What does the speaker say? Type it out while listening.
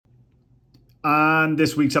On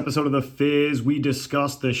this week's episode of The Fizz, we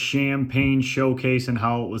discuss the Champagne Showcase and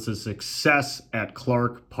how it was a success at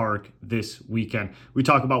Clark Park this weekend. We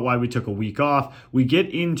talk about why we took a week off. We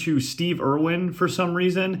get into Steve Irwin for some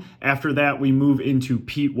reason. After that, we move into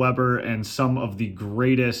Pete Weber and some of the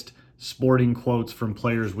greatest sporting quotes from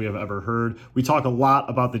players we have ever heard. We talk a lot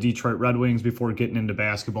about the Detroit Red Wings before getting into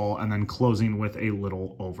basketball and then closing with a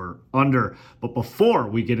little over-under. But before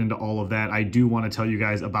we get into all of that, I do want to tell you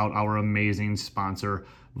guys about our amazing sponsor,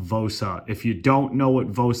 Vosa. If you don't know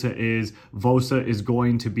what Vosa is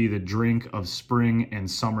going to be the drink of spring and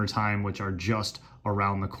summertime, which are just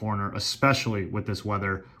around the corner, especially with this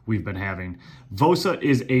weather we've been having. Vosa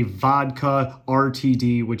is a vodka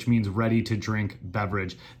RTD, which means ready to drink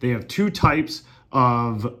beverage. They have two types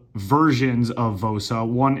of versions of Vosa.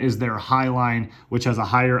 One is their Highline, which has a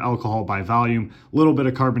higher alcohol by volume, a little bit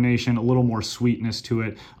of carbonation, a little more sweetness to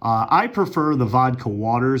it. I prefer the vodka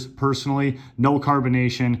waters personally. No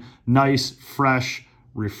carbonation, nice, fresh,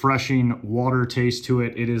 refreshing water taste to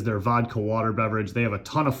it. It is their vodka water beverage. They have a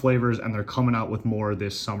ton of flavors and they're coming out with more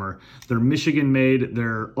this summer. They're Michigan made.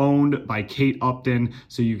 They're owned by Kate Upton.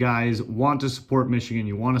 So you guys want to support Michigan,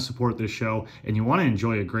 you want to support this show, and you want to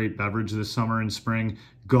enjoy a great beverage this summer and spring,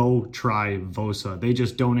 go try Vosa. They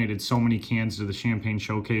just donated so many cans to the Champagne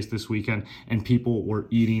Showcase this weekend and people were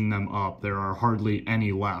eating them up. There are hardly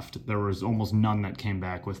any left. There was almost none that came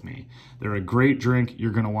back with me. They're a great drink.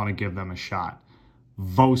 You're going to want to give them a shot.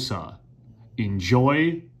 Vosa.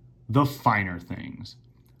 Enjoy the finer things.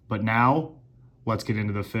 But now, let's get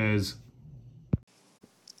into the fizz.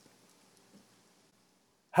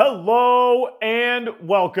 Hello and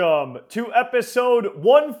welcome to episode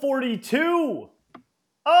 142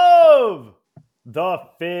 of The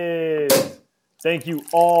Fizz. Thank you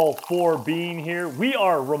all for being here. We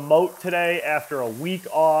are remote today after a week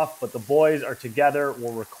off, but the boys are together.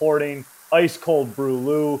 We're recording Ice Cold Brew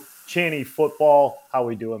Lou. Chaney football. How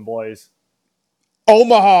we doing, boys?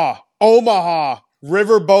 Omaha,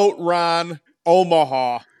 Riverboat Ron,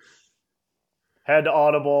 Omaha. Had to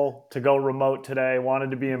audible to go remote today.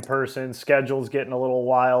 Wanted to be in person. Schedule's getting a little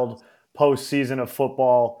wild postseason of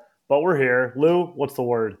football, but we're here. Lou, what's the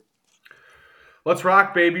word? Let's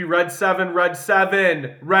rock, baby. Red 7, Red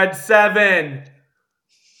 7, Red 7.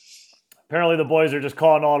 Apparently the boys are just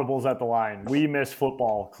calling audibles at the line. We miss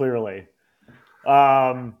football, clearly.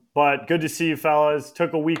 But good to see you fellas.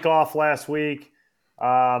 Took a week off last week.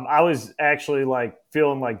 I was actually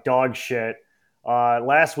feeling like dog shit.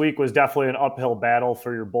 Last week was definitely an uphill battle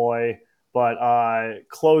for your boy, but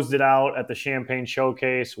closed it out at the Champagne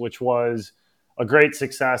Showcase, which was a great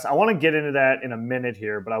success. I want to get into that in a minute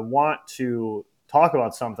here, but I want to talk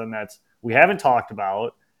about something we haven't talked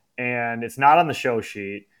about, and it's not on the show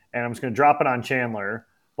sheet, and I'm just going to drop it on Chandler.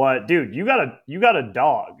 But dude, you got a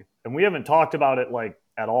dog, and we haven't talked about it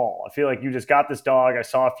at all. I feel like you just got this dog. I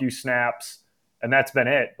saw a few snaps, and that's been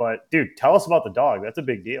it. But dude, tell us about the dog. That's a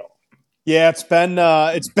big deal. Yeah, it's been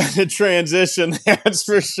a transition, that's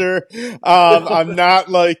for sure. I'm not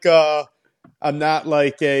like a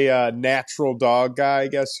natural dog guy, I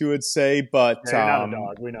guess you would say, but yeah, you're not a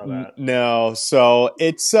dog. We know that. No, so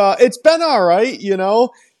it's been all right. You know,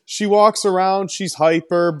 she walks around, she's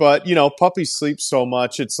hyper, but puppies sleep so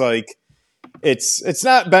much. It's it's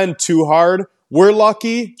not been too hard. We're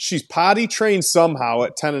lucky. She's potty trained somehow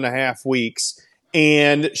at 10 and a half weeks,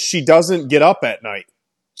 and she doesn't get up at night.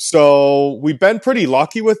 So we've been pretty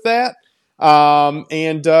lucky with that.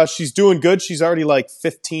 And she's doing good. She's already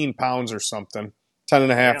 15 pounds or something, 10 and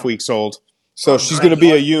a half weeks old. So she's going to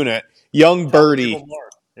be a unit. Young birdie.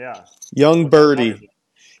 Yeah. Young birdie.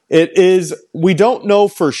 It is, we don't know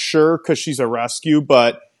for sure because she's a rescue,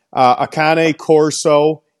 but Akane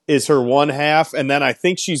Corso is her one half, and then I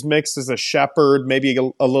think she's mixed as a shepherd, maybe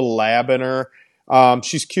a little lab in her.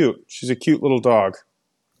 She's cute. She's a cute little dog.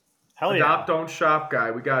 Hell yeah. Adopt, don't shop,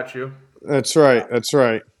 guy. We got you. That's right. That's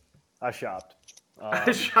right. I shopped.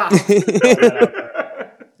 I shopped.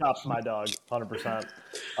 Shopped my dog, 100%.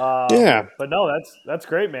 Yeah. But no, that's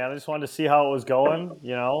great, man. I just wanted to see how it was going.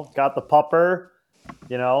 Got the pupper.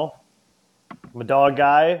 I'm a dog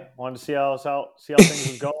guy. Wanted to see how things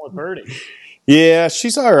was going with Birdie. Yeah,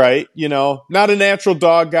 she's all right. Not a natural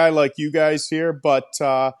dog guy like you guys here, but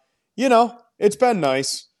it's been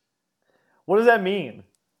nice. What does that mean?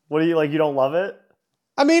 What do you like? You don't love it?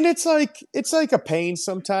 I mean, it's like a pain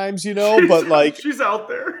sometimes, but she's out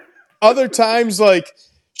there. Other times,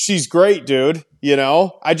 she's great, dude.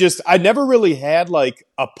 I never really had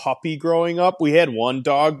a puppy growing up. We had one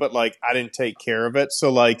dog, but I didn't take care of it.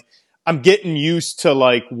 So I'm getting used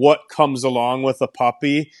to what comes along with a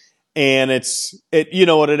puppy, and you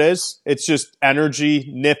know what it is? It's just energy,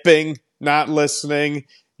 nipping, not listening,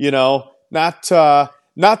 not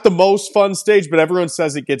the most fun stage, but everyone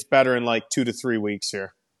says it gets better in like 2 to 3 weeks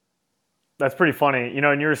here. That's pretty funny.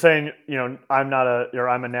 And you were saying, I'm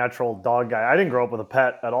a natural dog guy. I didn't grow up with a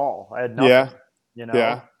pet at all. I had nothing,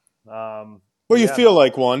 Yeah. Well, you feel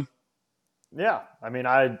like one. Yeah. I mean,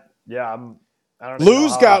 I don't know.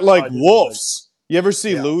 Lou's got like wolves. You ever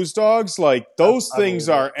see Lou's dogs? Like those things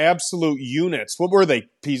are absolute units. What were they,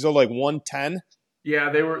 Pizzo? Like 110?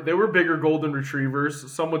 Yeah, they were bigger golden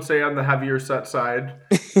retrievers. Some would say on the heavier set side.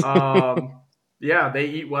 Yeah, they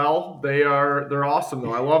eat well. They're awesome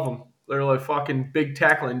though. I love them. They're like fucking big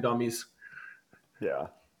tackling dummies. Yeah.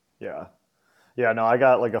 No, I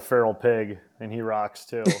got like a feral pig, and he rocks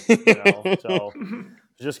too. So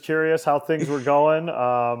just curious how things were going.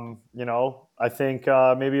 I think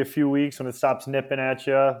maybe a few weeks when it stops nipping at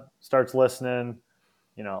you, starts listening,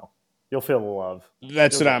 you'll feel the love.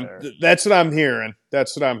 That's what I'm hearing.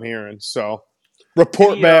 So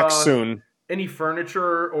report back soon. Any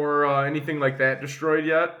furniture or anything like that destroyed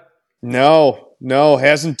yet? No,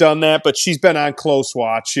 hasn't done that, but she's been on close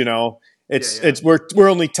watch, we're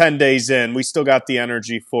only 10 days in. We still got the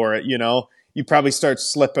energy for it, You probably start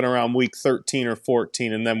slipping around week 13 or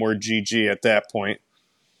 14, and then we're GG at that point.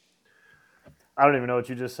 I don't even know what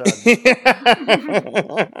you just said.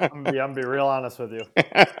 I'm gonna be real honest with you.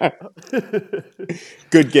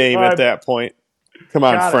 Good game at that point. Come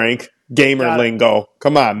on, Frank. Gamer lingo.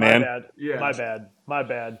 Come on, man. My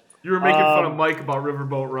bad. You were making fun of Mike about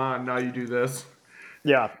Riverboat Ron. Now you do this.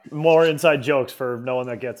 Yeah, more inside jokes for no one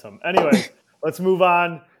that gets them. Anyways, let's move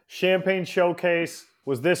on. Champagne Showcase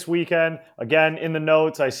was this weekend. Again, in the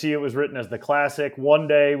notes, I see it was written as the Classic. One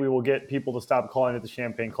day we will get people to stop calling it the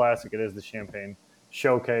Champagne Classic. It is the Champagne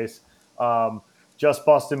Showcase. Just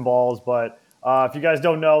busting balls. But if you guys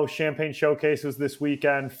don't know, Champagne Showcase was this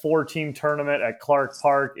weekend. 4-team tournament at Clark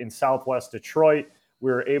Park in Southwest Detroit.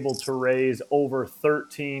 We were able to raise over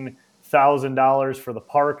 $13,000 for the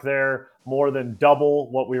park there, more than double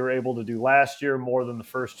what we were able to do last year, more than the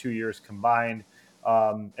first 2 years combined.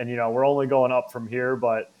 We're only going up from here,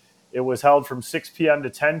 but it was held from 6 p.m. to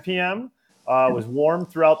 10 p.m. It was warm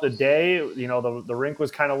throughout the day. The rink was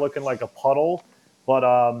kind of looking like a puddle, but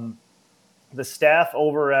the staff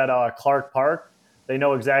over at Clark Park, they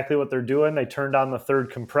know exactly what they're doing. They turned on the third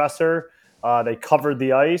compressor. They covered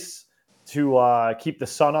the ice to keep the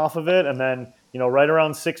sun off of it. And then, right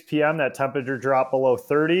around 6 p.m., that temperature dropped below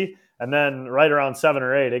 30. And then right around 7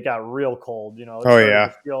 or 8, it got real cold.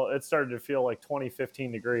 It started to feel like 20,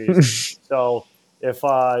 15 degrees. So if,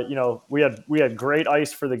 we had great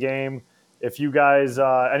ice for the game. If you guys,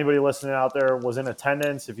 anybody listening out there was in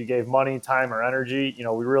attendance, if you gave money, time, or energy,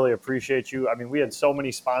 we really appreciate you. I mean, we had so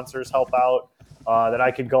many sponsors help out that I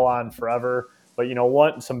could go on forever. But,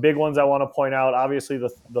 some big ones I want to point out, obviously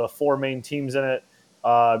the 4 main teams in it,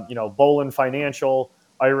 Bolin Financial,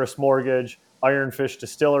 Iris Mortgage, Ironfish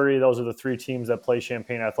Distillery. Those are the 3 teams that play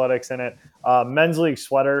Champagne Athletics in it. Men's League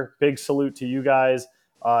Sweater, big salute to you guys.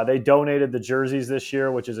 They donated the jerseys this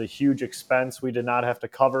year, which is a huge expense we did not have to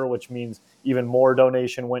cover, which means even more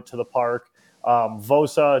donation went to the park.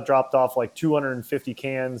 Vosa dropped off like 250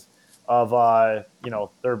 cans of,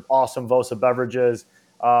 their awesome Vosa beverages.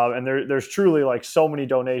 And there's truly like so many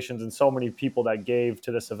donations and so many people that gave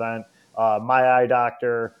to this event. My Eye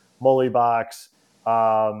Doctor, Molly Box.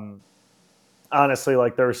 Honestly,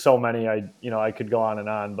 like there were so many, I could go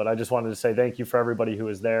on, but I just wanted to say thank you for everybody who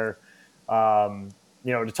was there. To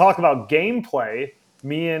talk about gameplay,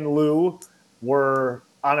 me and Lou were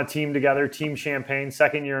on a team together, Team Champagne,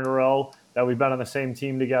 2nd year in a row that we've been on the same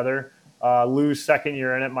team together. Lou's 2nd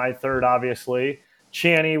year in it, my 3rd, obviously.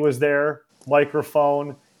 Channy was there,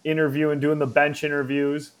 microphone, interviewing, doing the bench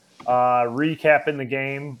interviews, recapping the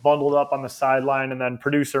game, bundled up on the sideline, and then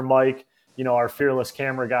producer Mike, our fearless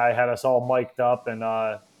camera guy, had us all mic'd up and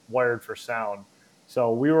wired for sound.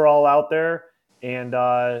 So we were all out there, and,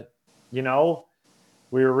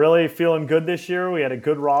 we were really feeling good this year. We had a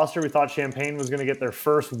good roster. We thought Champagne was going to get their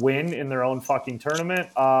first win in their own fucking tournament,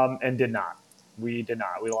 and did not. We did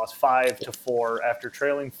not. We lost 5-4 after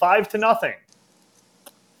trailing 5-0.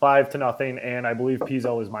 5-0, and I believe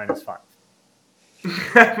Pizzo is -5.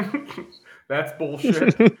 That's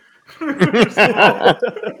bullshit.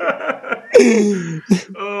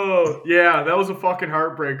 Oh yeah, that was a fucking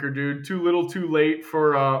heartbreaker, dude. Too little, too late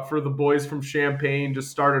for the boys from Champagne. Just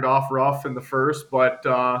started off rough in the first, but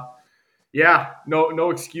no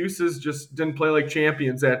excuses. Just didn't play like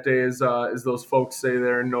champions that day, as those folks say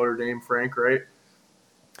there in Notre Dame, Frank. Right?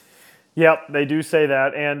 Yep, they do say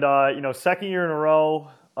that, and 2nd year in a row.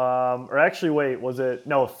 Or actually, wait, was it?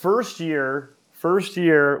 No, first year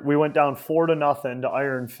we went down 4-0 to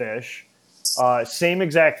Ironfish. Same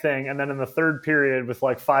exact thing. And then in the third period, with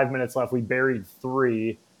like 5 minutes left, we buried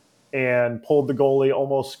 3 and pulled the goalie,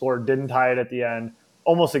 almost scored, didn't tie it at the end.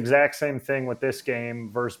 Almost exact same thing with this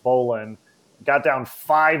game versus Bolin. Got down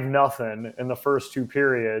 5-0 in the first 2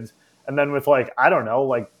 periods. And then with like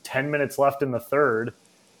 10 minutes left in the third,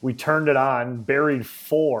 we turned it on, buried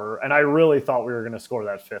 4. And I really thought we were going to score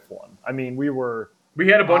that 5th one. I mean, we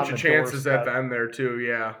had a bunch of chances at the end there too.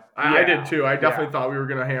 Yeah. I did too. I definitely thought we were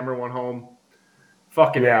going to hammer one home.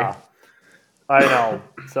 Fucking A. I know.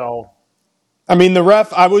 So, I mean, the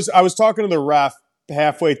ref, I was talking to the ref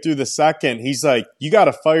halfway through the second. He's like, you got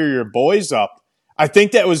to fire your boys up. I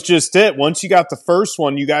think that was just it. Once you got the first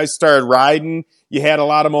one, you guys started riding. You had a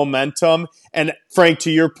lot of momentum. And Frank,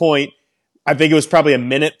 to your point, I think it was probably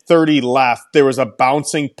 1:30 left. There was a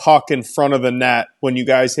bouncing puck in front of the net when you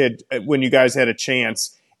guys had a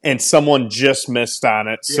chance, and someone just missed on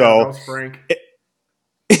it. Yeah, so that was Frank.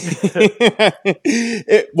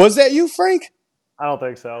 Was that you, Frank? I don't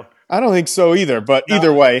think so. I don't think so either, but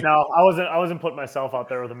either way. No, I wasn't putting myself out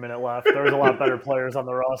there with a minute left. There was a lot better players on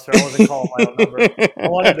the roster. I wasn't calling my own number. I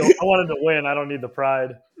wanted to win. I don't need the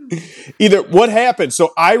pride. Either what happened?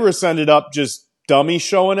 So Iris ended up just dummy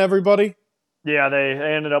showing everybody? Yeah, they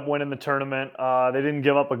ended up winning the tournament. They didn't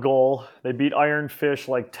give up a goal. They beat Iron Fish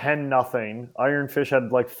like 10-0. Iron Fish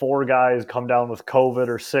had like 4 guys come down with COVID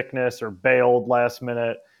or sickness or bailed last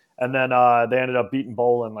minute. And then they ended up beating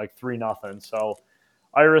Bolin like 3-0. So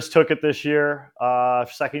Iris took it this year,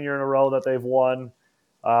 second year in a row that they've won.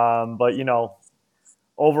 But,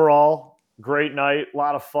 overall, great night, a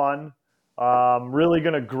lot of fun. Really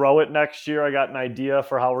going to grow it next year. I got an idea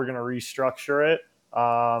for how we're going to restructure it.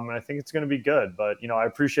 And I think it's going to be good. But, I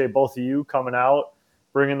appreciate both of you coming out,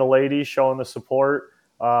 bringing the ladies, showing the support.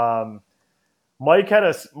 Producer Mike had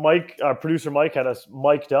us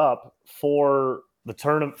mic'd up for the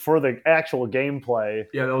tournament, for the actual gameplay,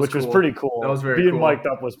 which was pretty cool. That was very Being cool. mic'd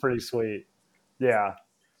up was pretty sweet. Yeah.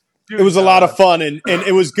 Dude, it was a lot of fun, and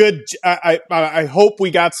it was good. I hope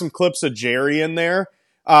we got some clips of Jerry in there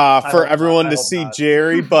for everyone to see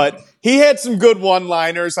Jerry, but he had some good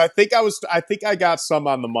one-liners. I think I got some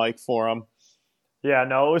on the mic for him. Yeah,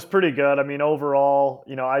 no, it was pretty good. I mean, overall,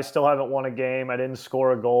 I still haven't won a game. I didn't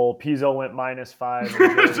score a goal. Pizzo went -5.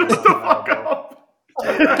 Shut the fuck up.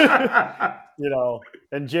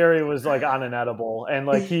 And Jerry was like on an edible, and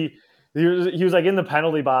like he was like in the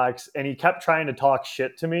penalty box, and he kept trying to talk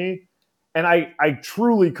shit to me, and I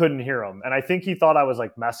truly couldn't hear him, and I think he thought I was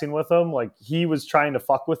like messing with him, like he was trying to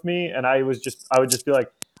fuck with me, and I would just be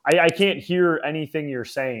like, I can't hear anything you're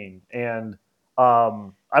saying, and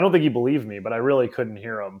I don't think he believed me, but I really couldn't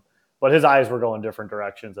hear him, but his eyes were going different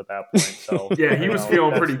directions at that point. So yeah, he was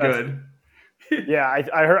feeling pretty good. Yeah,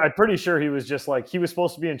 I'm pretty sure he was just like, he was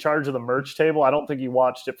supposed to be in charge of the merch table. I don't think he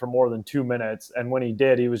watched it for more than 2 minutes. And when he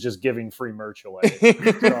did, he was just giving free merch away.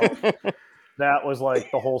 So that was like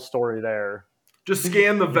the whole story there. Just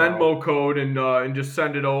scan the Venmo code and just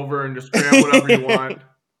send it over and just grab whatever you want.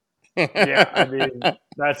 Yeah, I mean,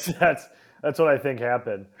 that's what I think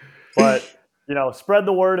happened. But, spread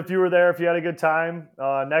the word if you were there, if you had a good time.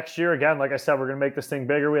 Next year, again, like I said, we're going to make this thing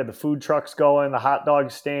bigger. We had the food trucks going, the hot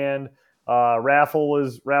dog stand. Raffle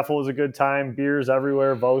was a good time. Beers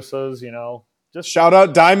everywhere, Vosas, Just shout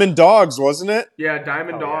out Diamond Dogs, wasn't it? Yeah,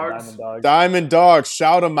 Diamond Dogs. Diamond Dogs.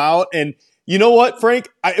 Shout them out. And you know what, Frank?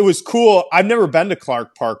 It was cool. I've never been to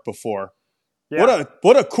Clark Park before. Yeah.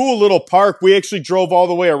 What a cool little park. We actually drove all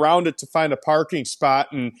the way around it to find a parking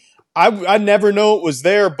spot, and I never know it was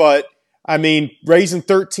there. But I mean, raising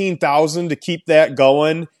 $13,000 to keep that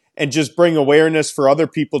going. And just bring awareness for other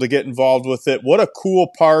people to get involved with it. What a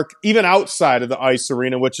cool park, even outside of the ice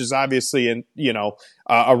arena, which is obviously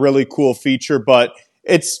a really cool feature. But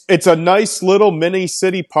it's a nice little mini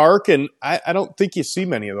city park, and I don't think you see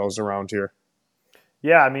many of those around here.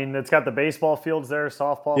 Yeah, I mean, it's got the baseball fields there,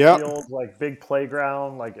 softball fields, like big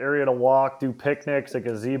playground, like area to walk, do picnics, a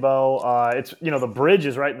gazebo. It's the bridge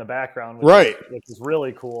is right in the background, which is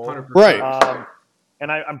really cool. 100%. Right.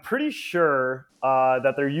 And I'm pretty sure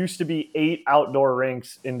that there used to be 8 outdoor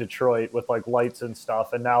rinks in Detroit with like lights and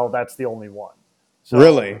stuff, and now that's the only one. So,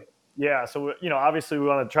 really? Yeah. So obviously we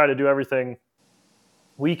want to try to do everything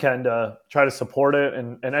we can to try to support it,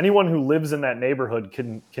 and anyone who lives in that neighborhood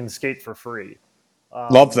can skate for free.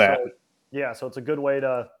 Love that. So it's a good way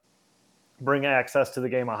to bring access to the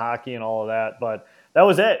game of hockey and all of that. But that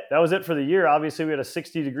was it. That was it for the year. Obviously, we had a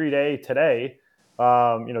 60-degree day today.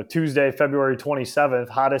 Tuesday, February 27th,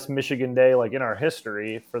 hottest Michigan day like in our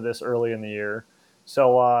history for this early in the year.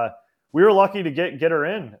 So we were lucky to get her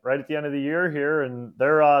in right at the end of the year here, and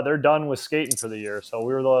they're done with skating for the year. So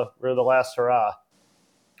we were the last hurrah.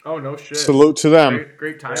 Oh, no shit. Salute to them.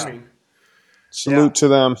 Great timing. Salute to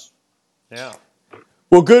them. Yeah.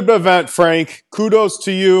 Well, good event, Frank. Kudos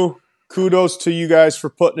to you. Kudos to you guys for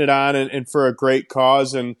putting it on and for a great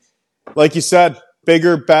cause. And like you said,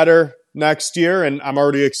 bigger, better next year, and I'm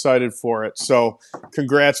already excited for it. So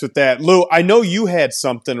congrats with that. Lou, I know you had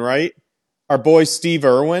something, right? Our boy Steve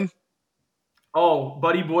Irwin. Oh,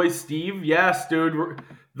 buddy boy Steve. Yes, dude.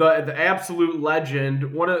 The absolute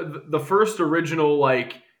legend. One of the first original,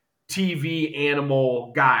 like, TV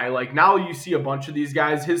animal guy. Like, now you see a bunch of these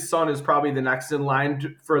guys. His son is probably the next in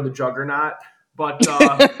line for the juggernaut. But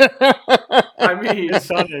I mean, his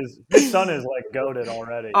son is like goated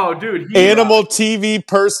already. Oh, dude, Animal TV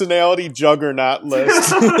personality juggernaut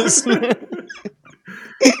list.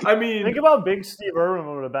 I mean, think about big Steve Irwin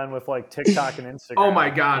would have been with like TikTok and Instagram. Oh my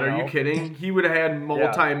God, are you kidding? He would have had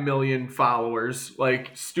multi-million followers,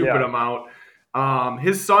 like stupid amount.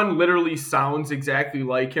 His son literally sounds exactly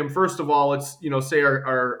like him. First of all, let's say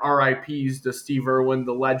our RIPs to Steve Irwin,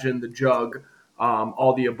 the legend, the Jug,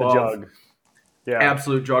 all the above. The Jug. Yeah,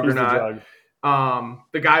 absolute juggernaut.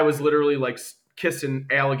 The guy was literally like kissing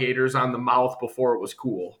alligators on the mouth before it was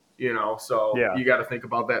cool. So you got to think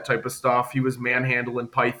about that type of stuff. He was manhandling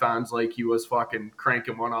pythons like he was fucking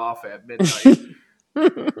cranking one off at midnight.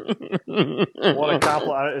 What a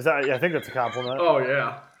compliment. Is that? I think that's a compliment. Oh,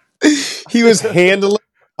 yeah. He was handling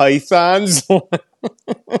pythons.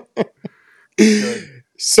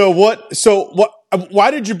 So what?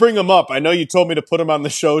 Why did you bring him up? I know you told me to put him on the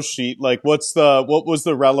show sheet. Like, what was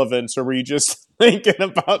the relevance, or were you just thinking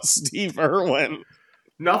about Steve Irwin?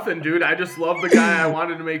 Nothing, dude. I just love the guy. I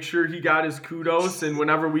wanted to make sure he got his kudos, and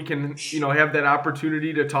whenever we can, have that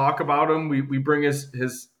opportunity to talk about him, we bring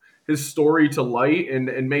his story to light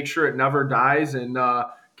and make sure it never dies, and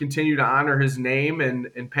continue to honor his name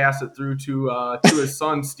and pass it through to his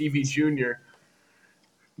son Stevie Jr.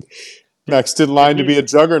 Next in line to be a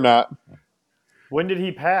juggernaut. When did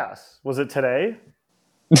he pass? Was it today?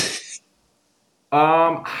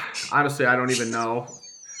 Honestly, I don't even know.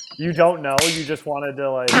 You don't know? You just wanted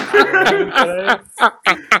to, like, today?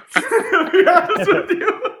 To be honest with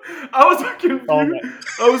you, I was confused.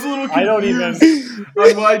 I was a little confused I don't even...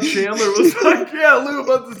 on why Chandler was like, yeah, Lou,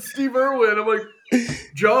 about the Steve Irwin. I'm like,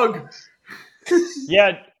 Jug.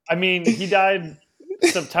 Yeah, I mean, he died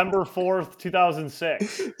September 4th,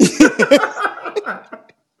 2006.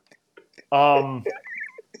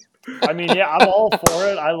 I mean, yeah, I'm all for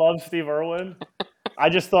it. I love Steve Irwin. I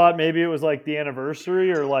just thought maybe it was like the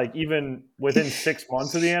anniversary or like even within 6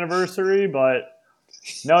 months of the anniversary, but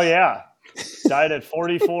no, yeah. Died at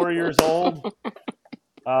 44 years old.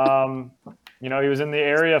 He was in the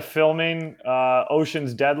area filming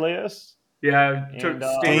Ocean's Deadliest. Yeah,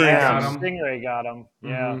 Stingray got him. Yeah.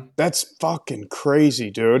 Mm-hmm. That's fucking crazy,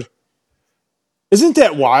 dude. Isn't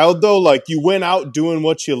that wild though? Like, you went out doing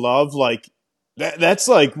what you love, like that's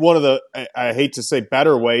like one of the, I hate to say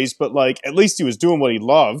better ways, but like at least he was doing what he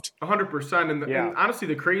loved. 100%. And honestly,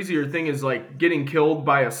 the crazier thing is like getting killed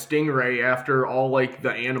by a stingray after all like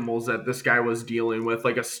the animals that this guy was dealing with.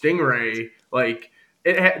 Like a stingray, like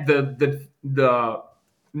it had the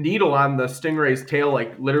needle on the stingray's tail,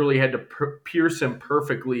 like literally had to pierce him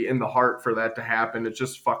perfectly in the heart for that to happen. It's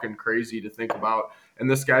just fucking crazy to think about. And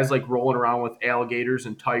this guy's like rolling around with alligators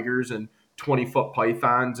and tigers and 20-foot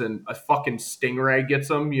pythons, and a fucking stingray gets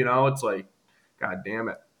him. It's like, God damn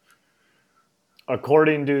it.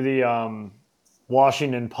 According to the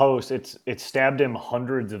Washington Post, it stabbed him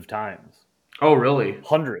hundreds of times. Oh, really?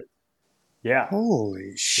 100. Yeah.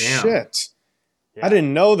 Holy shit! Yeah. I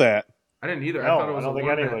didn't know that. I didn't either. No, I thought it was I don't think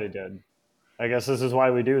anybody did. I guess this is why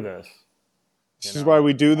we do this. This is why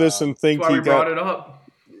we do this, and think that's why we brought it up.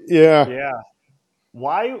 Yeah. Yeah.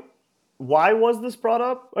 Why was this brought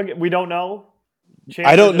up? We don't know.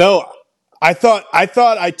 I don't know. I thought I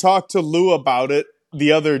talked to Lou about it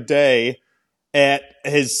the other day at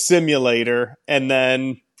his simulator, and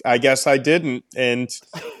then I guess I didn't, and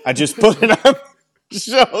I just put it on the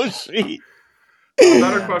show sheet. The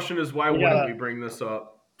better question is, why wouldn't we bring this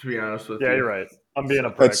up? To be honest with you. Yeah, you're right. I'm being a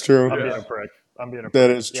prick. That's true. I'm being a prick.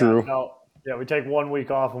 That is true. Yeah, we take 1 week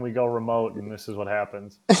off and we go remote, and this is what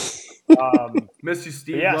happens. Miss you,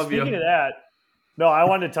 Steve. Yeah, love speaking you. of that, no, I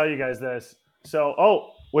wanted to tell you guys this.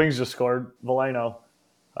 So, Wings just scored. Valeno.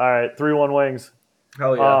 All right, 3-1 Wings.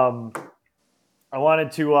 Hell yeah. I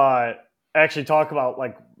wanted to actually talk about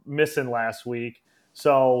like missing last week.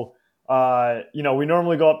 So, we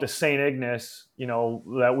normally go up to St. Ignace,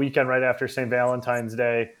 that weekend right after St. Valentine's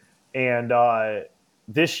Day. And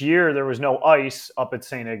this year there was no ice up at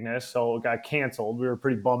St. Ignace, so it got canceled. We were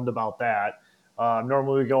pretty bummed about that.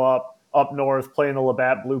 Normally we go up up north playing the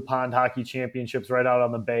Labatt Blue Pond Hockey Championships right out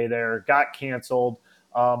on the bay there. Got canceled,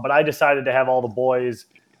 but I decided to have all the boys,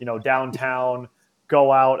 downtown,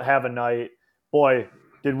 go out, have a night. Boy,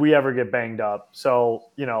 did we ever get banged up. So,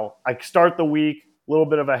 I start the week, a little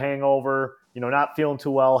bit of a hangover, not feeling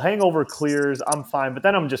too well. Hangover clears, I'm fine, but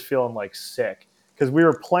then I'm just feeling like sick because we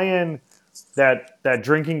were playing that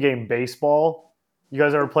drinking game baseball. You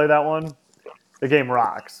guys ever play that one? The game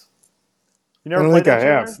rocks. You never played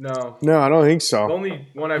that, Chandler? No, I don't think so. The only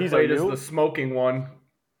one I played is the smoking one.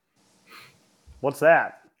 What's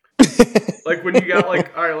that? Like when you got all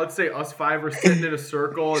right, let's say us 5 are sitting in a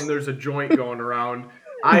circle and there's a joint going around.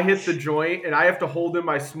 I hit the joint and I have to hold in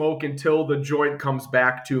my smoke until the joint comes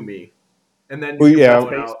back to me. And then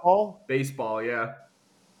baseball? Baseball, yeah.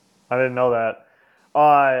 I didn't know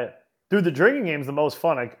that. Dude, the drinking game's the most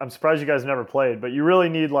fun. I'm surprised you guys never played, but you really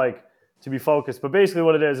need to be focused. But basically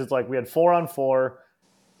what it is, it's we had 4-on-4.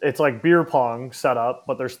 It's like beer pong set up,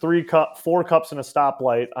 but there's 4 cups and a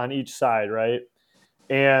stoplight on each side, right?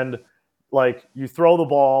 And you throw the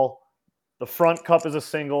ball, the front cup is a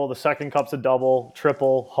single, the second cup's a double,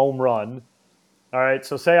 triple, home run. All right,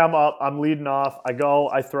 so say I'm up, I'm leading off, I go,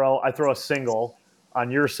 I throw a single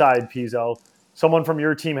on your side, Pizzo. Someone from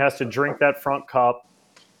your team has to drink that front cup,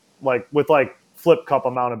 with flip cup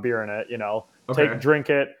amount of beer in it, Okay. Drink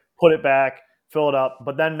it, put it back, fill it up.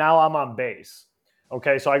 But then now I'm on base.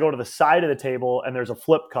 Okay, so I go to the side of the table and there's a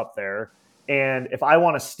flip cup there. And if I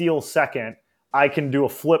want to steal second, I can do a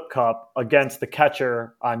flip cup against the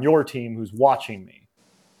catcher on your team who's watching me.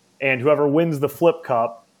 And whoever wins the flip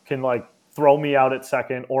cup can throw me out at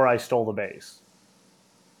second or I stole the base.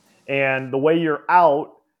 And the way you're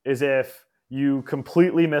out is if you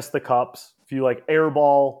completely miss the cups, if you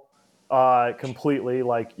airball completely,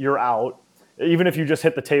 you're out. Even if you just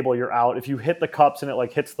hit the table, you're out. If you hit the cups and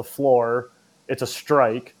it hits the floor, it's a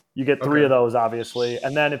strike. You get 3 of those, obviously.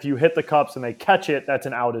 And then if you hit the cups and they catch it, that's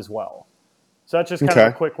an out as well. So that's just kind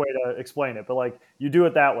of a quick way to explain it. But you do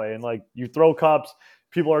it that way. And you throw cups,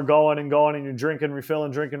 people are going and going, and you're drinking,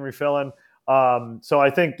 refilling. So I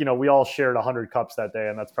think, we all shared 100 cups that day.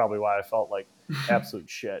 And that's probably why I felt like absolute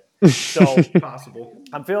shit. So possible.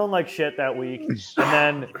 I'm feeling like shit that week. And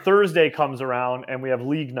then Thursday comes around and we have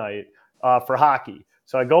league night for hockey.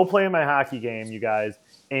 So I go play in my hockey game, you guys,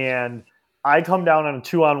 and I come down on a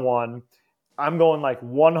 2-on-1. I'm going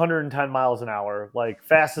 110 miles an hour,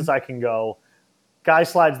 fast as I can go. Guy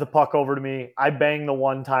slides the puck over to me. I bang the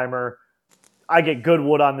one-timer. I get good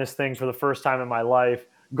wood on this thing for the first time in my life.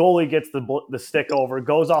 Goalie gets the stick over,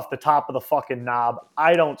 goes off the top of the fucking knob.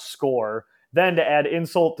 I don't score. Then to add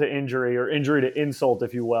insult to injury, or injury to insult,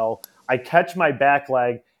 if you will, I catch my back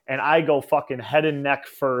leg and I go fucking head and neck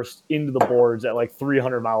first into the boards at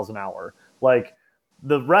 300 miles an hour.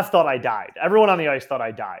 The ref thought I died. Everyone on the ice thought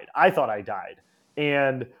I died. I thought I died.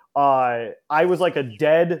 And I was like a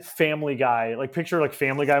dead Family Guy. Picture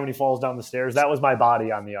Family Guy when he falls down the stairs. That was my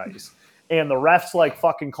body on the ice. And the ref's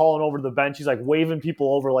fucking calling over to the bench. He's waving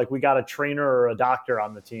people over we got a trainer or a doctor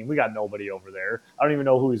on the team. We got nobody over there. I don't even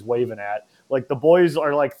know who he's waving at. The boys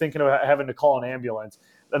are thinking of having to call an ambulance.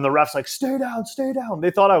 And the ref's stay down, stay down. They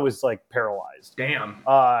thought I was paralyzed. Damn.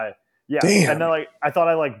 Yeah. Damn. And then I thought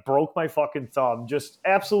I broke my fucking thumb. Just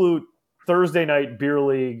absolute Thursday night beer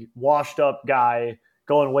league, washed up guy,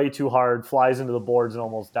 going way too hard, flies into the boards and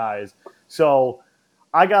almost dies. So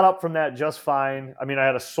I got up from that just fine. I mean, I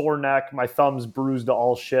had a sore neck. My thumb's bruised to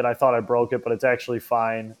all shit. I thought I broke it, but it's actually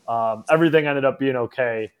fine. Everything ended up being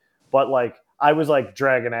okay. But I was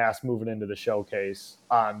dragging ass moving into the showcase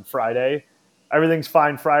on Friday. Everything's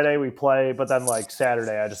fine Friday. We play. But then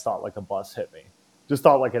Saturday, I just thought a bus hit me. Just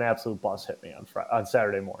thought an absolute bus hit me on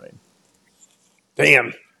Saturday morning.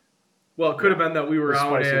 Damn. Well, it could have been that we were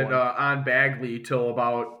out at on Bagley till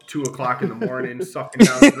about 2:00 in the morning, sucking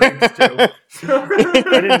down drinks too.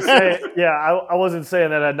 I didn't say it. Yeah, I wasn't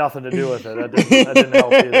saying that had nothing to do with it. That didn't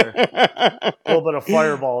help either. A little bit of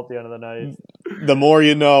fireball at the end of the night. The more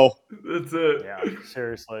you know. That's it. Yeah,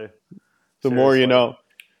 seriously. The more you know.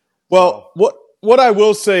 Well, what I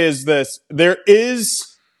will say is this: there is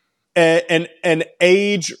an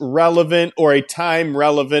age relevant or a time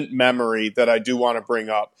relevant memory that I do want to bring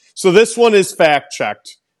up. So this one is fact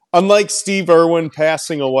checked. Unlike Steve Irwin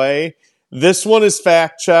passing away, this one is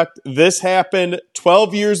fact checked. This happened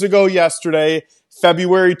 12 years ago yesterday,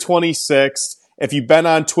 February 26th. If you've been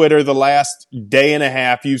on Twitter the last day and a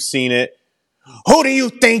half, you've seen it. Who do you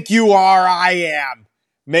think you are? I am.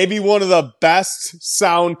 Maybe one of the best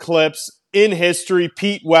sound clips in history.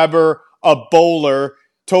 Pete Weber, a bowler,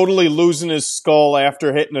 totally losing his skull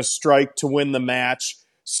after hitting a strike to win the match.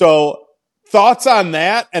 So thoughts on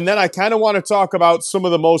that, and then I kind of want to talk about some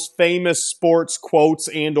of the most famous sports quotes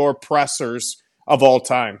and or pressers of all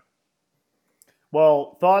time.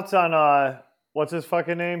 Well, thoughts on what's his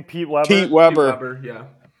fucking name? Pete Weber. Pete Weber. Pete Weber, yeah.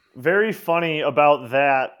 Very funny about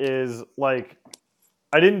that is like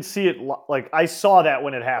I didn't see it like I saw that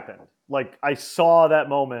when it happened. Like I saw that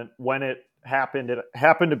moment when it happened. It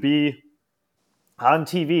happened to be on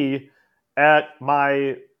TV at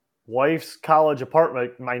my wife's college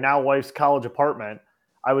apartment, my now wife's college apartment.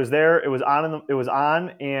 I was there. It was on,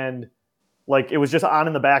 and like it was just on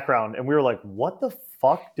in the background, and we were like, "What the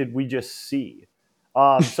fuck did we just see?"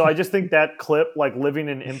 So I just think that clip, like living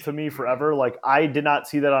in infamy forever. Like I did not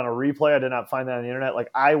see that on a replay. I did not find that on the internet. Like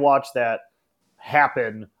I watched that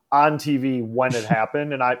happen on TV when it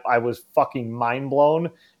happened, and I was fucking mind blown.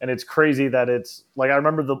 And it's crazy that it's like I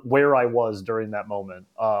remember where I was during that moment.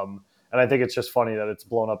 And I think it's just funny that it's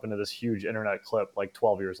blown up into this huge internet clip like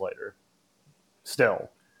 12 years later. Still.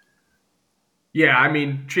 Yeah, I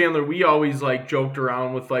mean, Chandler, we always like joked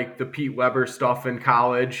around with like the Pete Weber stuff in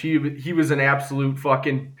college. He was an absolute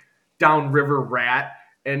fucking downriver rat,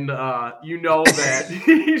 and you know that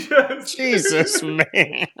he just Jesus,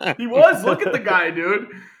 man. He was. Look at the guy, dude.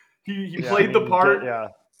 He played the part. Yeah.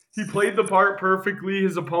 He played the part perfectly.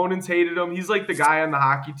 His opponents hated him. He's like the guy on the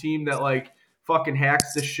hockey team that like fucking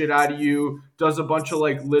hacks the shit out of you, does a bunch of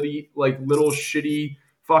like little shitty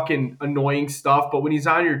fucking annoying stuff, but when he's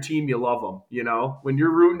on your team, you love him, you know? When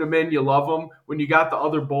you're rooting him in, you love him. When you got the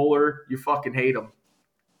other bowler, you fucking hate him.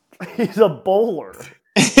 He's a bowler.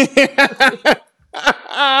 Do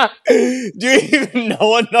you even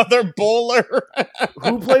know another bowler?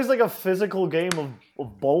 Who plays like a physical game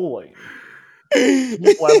of bowling?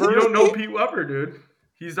 Pete Weber? You don't know Pete Weber, dude.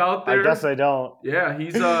 He's out there. I guess I don't. Yeah,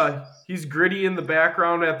 he's gritty in the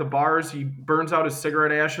background at the bars. He burns out his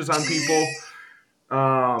cigarette ashes on people.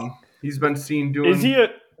 He's been seen doing.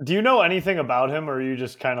 Do you know anything about him, or are you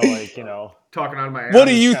just kind of like, you know, talking out of my ass? What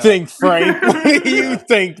do you think, Frank? What do you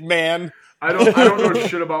think, man? I don't know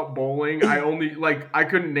shit about bowling. I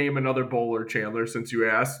couldn't name another bowler, Chandler, since you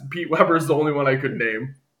asked. Pete Weber's the only one I could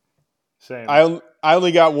name. Same. I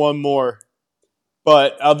only got one more.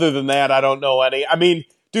 But other than that, I don't know any. I mean,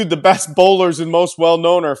 dude, the best bowlers and most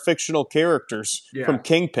well-known are fictional characters from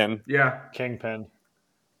Kingpin. Yeah. Kingpin.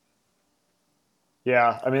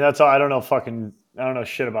 Yeah, I mean, that's all. I don't know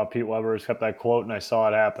shit about Pete Weber except that quote, and I saw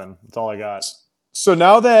it happen. That's all I got. So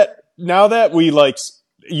now that we like,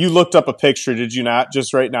 you looked up a picture, did you not?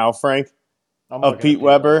 Just right now, Frank, of Pete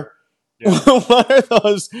Weber. Yeah.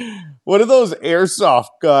 What are those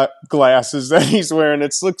airsoft glasses that he's wearing?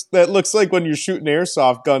 That looks like when you're shooting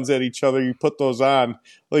airsoft guns at each other, you put those on,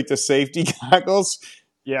 like the safety goggles.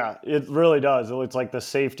 Yeah, it really does. It looks like the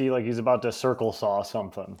safety, like he's about to circle saw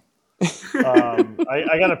something.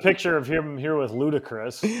 I got a picture of him here with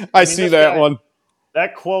Ludacris. I see that one.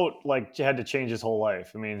 That quote like had to change his whole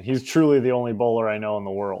life. I mean, he's truly the only bowler I know in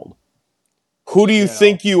the world. Who do you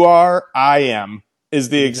think you are? I am. Is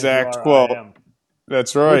the exact quote.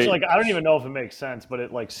 That's right. Which, like, I don't even know if it makes sense, but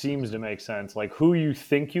it like seems to make sense. Like, who you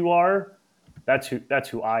think you are, that's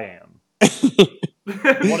who I am.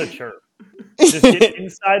 What a chirp! Just get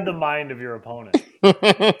inside the mind of your opponent.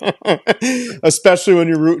 Especially when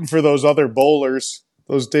you're rooting for those other bowlers,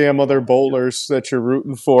 those damn other bowlers that you're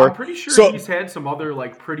rooting for. I'm pretty sure he's had some other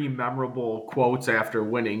like pretty memorable quotes after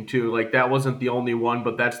winning too. Like that wasn't the only one,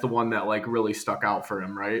 but that's the one that like really stuck out for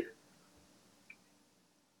him, right?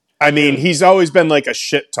 I mean, he's always been like a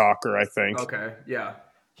shit talker, I think. Okay, yeah.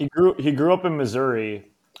 He grew up in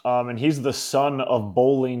Missouri, and he's the son of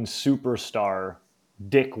bowling superstar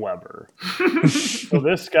Dick Weber. So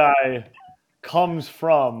this guy comes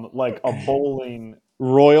from like a bowling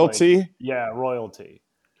royalty. Royalty.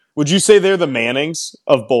 Would you say they're the Mannings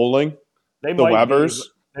of bowling? The Webers?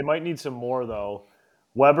 They might need some more though.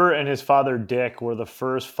 Weber and his father Dick were the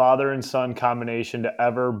first father and son combination to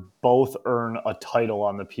ever both earn a title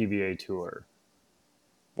on the PBA Tour.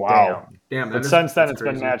 Wow. Damn. But since then, it's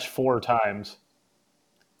been matched 4 times.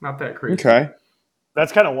 Not that crazy. Okay.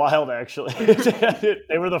 That's kind of wild, actually.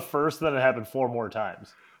 They were the first, then it happened 4 more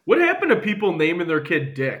times. What happened to people naming their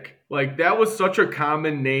kid Dick? Like, that was such a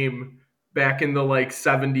common name back in the, like,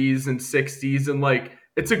 70s and 60s, and, like,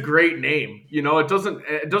 it's a great name. You know, it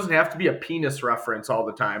doesn't have to be a penis reference all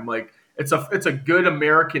the time. Like, it's a good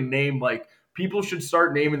American name. Like, people should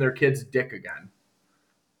start naming their kids Dick again.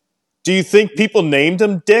 Do you think people named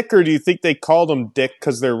him Dick, or do you think they called him Dick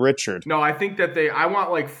because they're Richard? No, I think that I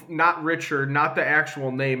want, like, not Richard, not the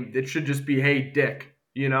actual name. It should just be, hey, Dick,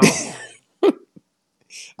 you know?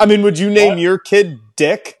 I mean, would you name your kid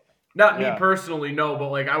Dick? Not me personally, no, but,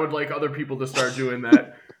 like, I would like other people to start doing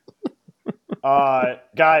that.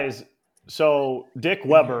 Guys, so Dick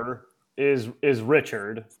Weber is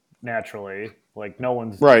Richard, naturally. Like, no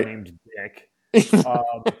one's Right. named Dick.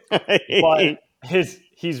 But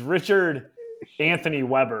he's Richard Anthony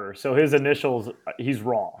Weber, so his initials, he's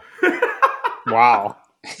Raw. Wow.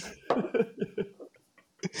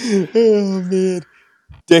 Oh, man.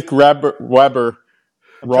 Dick Weber.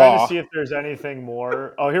 I'm Raw. trying to see if there's anything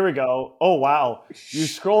more. Oh, here we go. Oh, wow. You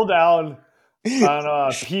scroll down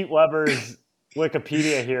on Pete Weber's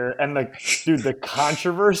Wikipedia here, and the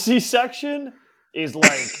controversy section is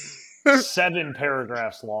like 7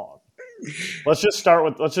 paragraphs long. Let's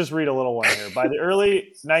just read a little one here. By the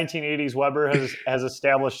early 1980s, Weber has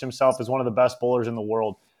established himself as one of the best bowlers in the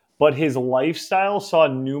world, but his lifestyle saw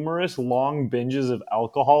numerous long binges of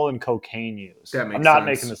alcohol and cocaine use. I'm not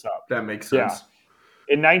making this up. That makes sense.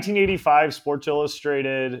 Yeah. In 1985, Sports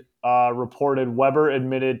Illustrated reported Weber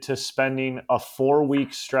admitted to spending a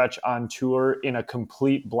 4-week stretch on tour in a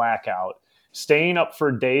complete blackout, staying up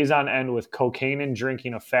for days on end with cocaine and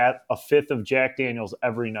drinking a fifth of Jack Daniels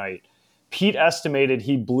every night. Pete estimated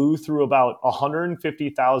he blew through about $150,000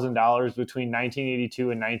 between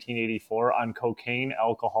 1982 and 1984 on cocaine,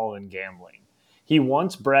 alcohol, and gambling. He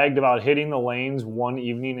once bragged about hitting the lanes one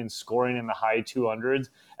evening and scoring in the high 200s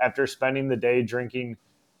after spending the day drinking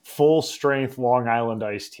full-strength Long Island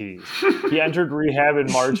iced teas. He entered rehab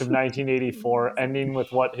in March of 1984, ending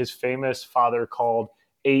with what his famous father called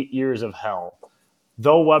 8 years of hell.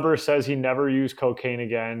 Though Weber says he never used cocaine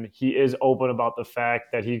again, he is open about the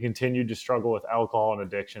fact that he continued to struggle with alcohol and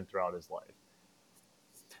addiction throughout his life.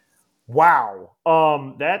 Wow.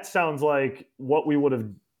 That sounds like what we would have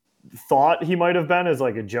thought he might have been as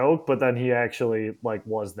like a joke, but then he actually like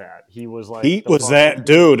was that. He was like He was that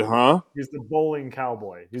dude, huh? He's the bowling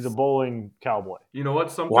cowboy. He's a bowling cowboy. You know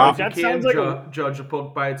what? Sometimes Wow. you can judge a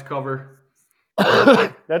book by its cover.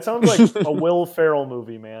 That sounds like a Will Ferrell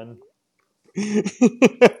movie, man.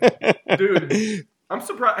 Dude, I'm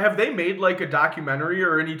surprised. Have they made like a documentary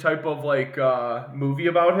or any type of like movie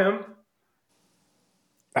about him?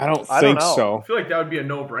 I don't think so. I feel like that would be a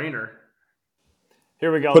no-brainer.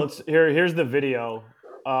 Here we go. Here's the video.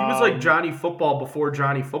 He was like Johnny Football before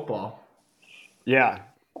Johnny Football. Yeah,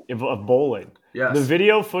 of bowling. Yes. The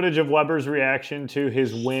video footage of Weber's reaction to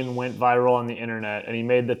his win went viral on the internet, and he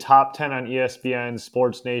made the top 10 on ESPN's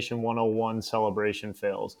Sports Nation 101 celebration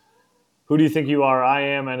fails. Who do you think you are? I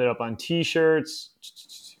am. Ended up on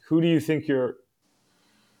T-shirts. Who do you think you're?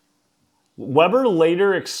 Weber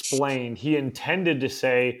later explained he intended to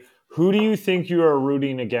say, who do you think you are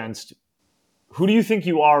rooting against? Who do you think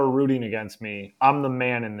you are rooting against me? I'm the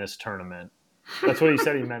man in this tournament. That's what he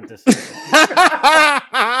said he meant to say.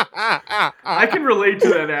 I can relate to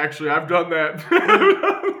that, actually. I've done that.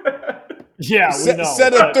 Yeah, we know.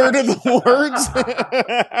 Said a third of the words.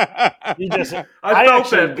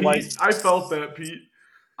 I felt that, Pete.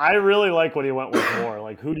 I really like what he went with more.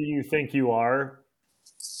 Like, who do you think you are?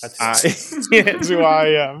 That's who I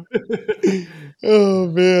am. Oh,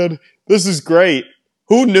 man. This is great.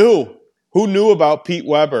 Who knew? Who knew about Pete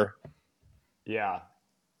Weber? Yeah.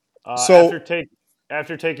 So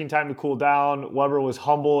after taking time to cool down, Weber was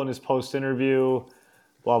humble in his post-interview.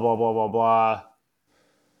 Blah, blah, blah, blah, blah.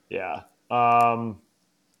 Yeah.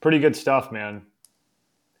 Pretty good stuff, man.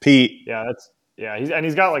 Pete. Yeah,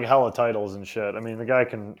 he's got like hella titles and shit. I mean, the guy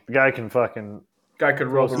can fucking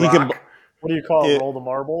roll the rock. What do you call him? Roll the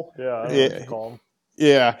marble? Yeah, I don't know what you call him.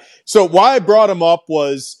 Yeah. So why I brought him up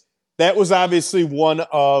was that was obviously one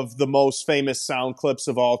of the most famous sound clips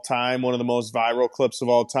of all time, one of the most viral clips of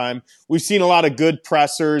all time. We've seen a lot of good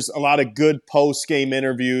pressers, a lot of good post-game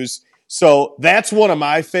interviews. So that's one of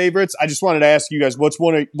my favorites. I just wanted to ask you guys, what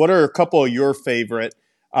are a couple of your favorite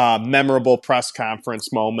memorable press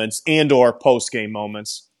conference moments and or post-game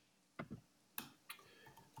moments?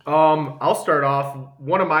 I'll start off.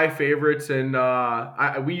 One of my favorites, and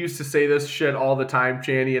we used to say this shit all the time,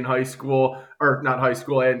 Channy, in high school, or not high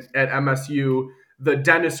school, at MSU. The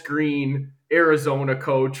Dennis Green, Arizona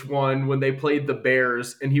coach won when they played the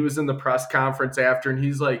Bears, and he was in the press conference after, and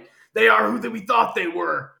he's like, "They are who we thought they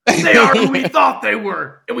were. They are who we thought they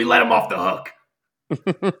were, and we let them off the hook."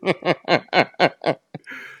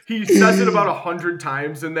 He says it about 100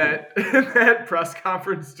 times in that press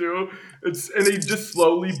conference too. And he just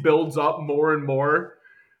slowly builds up more and more.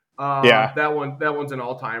 That one's an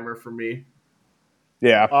all-timer for me.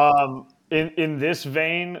 Yeah. In this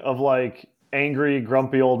vein of like angry,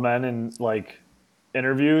 grumpy old men in like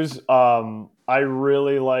interviews, I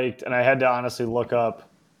really liked, and I had to honestly look up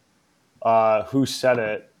who said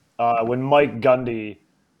it. When Mike Gundy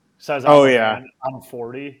says, I'm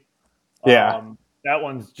 40. Yeah. That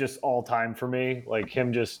one's just all time for me. Like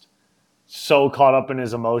him just so caught up in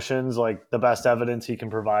his emotions. Like the best evidence he can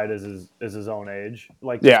provide is his own age.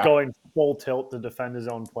 Like just Yeah. going full tilt to defend his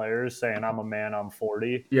own players, saying "I'm a man, I'm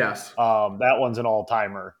 40." Yes. That one's an all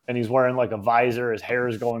timer, and he's wearing like a visor. His hair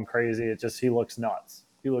is going crazy. He looks nuts.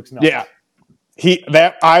 He looks nuts. Yeah.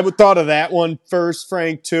 I thought of that one first,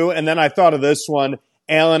 Frank, too, and then I thought of this one,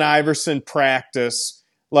 Allen Iverson practice.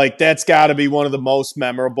 Like that's got to be one of the most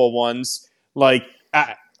memorable ones. Like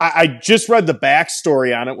I just read the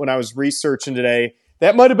backstory on it when I was researching today.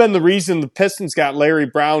 That might have been the reason the Pistons got Larry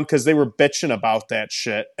Brown, because they were bitching about that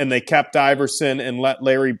shit, and they kept Iverson and let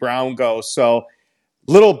Larry Brown go. So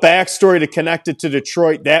little backstory to connect it to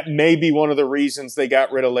Detroit. That may be one of the reasons they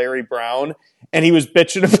got rid of Larry Brown. And he was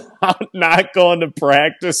bitching about not going to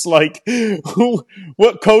practice. Like,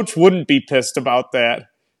 what coach wouldn't be pissed about that?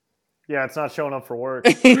 Yeah, it's not showing up for work.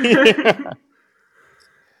 Yeah.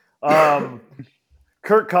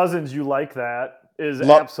 Kirk Cousins, you like that, is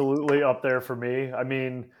absolutely up there for me. I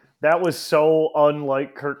mean, that was so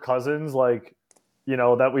unlike Kirk Cousins, like,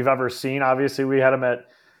 that we've ever seen. Obviously, we had him at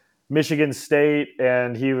Michigan State,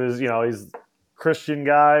 and he was, he's a Christian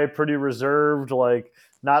guy, pretty reserved, like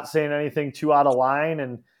not saying anything too out of line.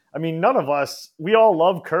 And I mean, none of us, we all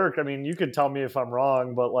love Kirk. I mean, you could tell me if I'm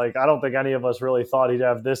wrong, but like, I don't think any of us really thought he'd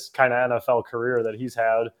have this kind of NFL career that he's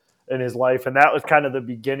had in his life. And that was kind of the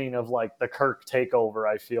beginning of like the Kirk takeover,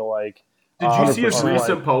 I feel like. Did you see his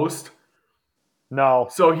recent post? No.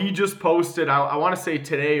 So he just posted, I want to say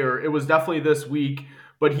today, or it was definitely this week,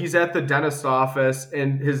 but he's at the dentist office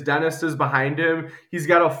and his dentist is behind him. He's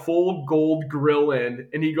got a full gold grill in,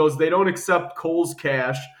 and he goes, they don't accept Kohl's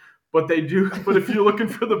cash, but they do. But if you're looking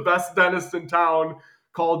for the best dentist in town,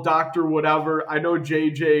 call Dr. Whatever. I know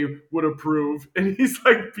JJ would approve. And he's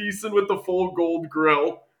like piecing with the full gold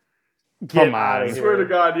grill. Come on. I swear to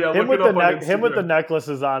God, yeah. Him with the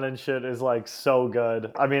necklaces on and shit is like so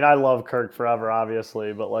good. I mean, I love Kirk forever,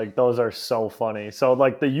 obviously, but like those are so funny. So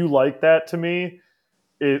like you like that to me,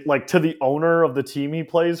 it like to the owner of the team he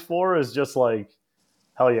plays for is just like,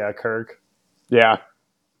 hell yeah, Kirk. Yeah.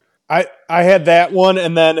 I had that one,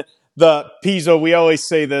 and then the Pizzo, we always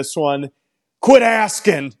say this one, quit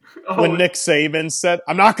asking, when Nick Saban said,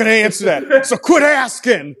 I'm not going to answer that, so quit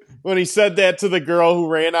asking. When he said that to the girl who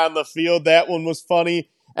ran on the field, that one was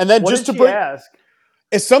funny. And then what just did to bring, ask?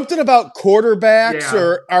 Is something about quarterbacks,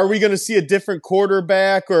 or are we going to see a different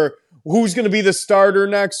quarterback, or who's going to be the starter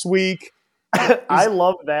next week? I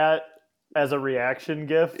love that as a reaction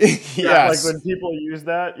gift. Yes. Like when people use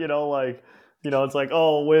that, it's like,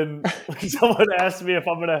 oh, when someone asks me if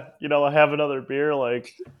I'm gonna, have another beer,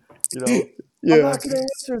 like, I'm not gonna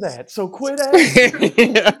answer that. So quit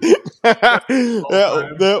asking.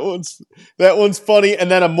 that one's funny.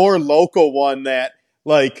 And then a more local one that,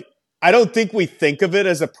 like, I don't think we think of it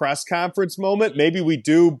as a press conference moment. Maybe we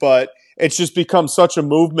do, but it's just become such a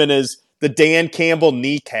movement, is the Dan Campbell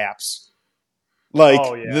kneecaps. Like,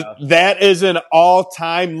 that is an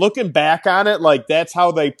all-time, looking back on it, like, that's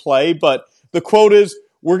how they play. But the quote is,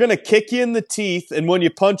 we're going to kick you in the teeth, and when you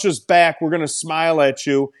punch us back, we're going to smile at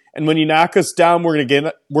you. And when you knock us down, we're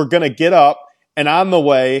going to get up, and on the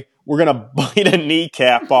way, we're going to bite a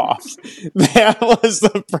kneecap off. That was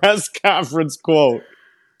the press conference quote.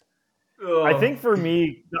 I think for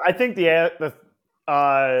me,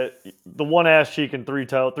 the one ass cheek and three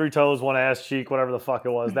toes, one ass cheek, whatever the fuck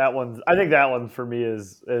it was. I think that one for me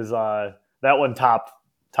is that one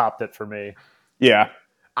topped it for me. Yeah.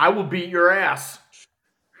 I will beat your ass.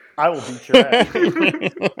 I will beat your ass.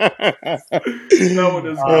 That one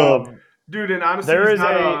is good. Dude, and honestly,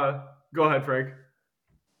 go ahead, Frank.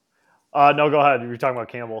 No, go ahead. You were talking about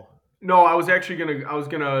Campbell. No, I was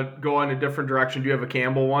gonna go in a different direction. Do you have a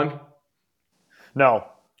Campbell one? No.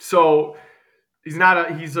 So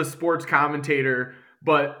he's a sports commentator,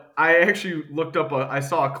 but I actually looked up I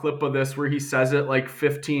saw a clip of this where he says it like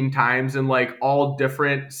 15 times in like all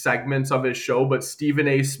different segments of his show. But Stephen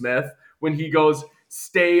A. Smith, when he goes,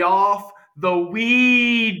 stay off the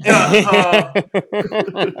weed. That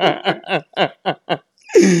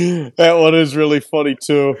one is really funny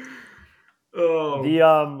too. Oh.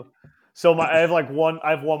 I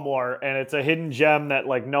have one more, and it's a hidden gem that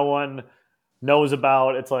like no one knows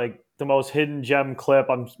about. It's like the most hidden gem clip.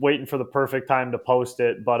 I'm waiting for the perfect time to post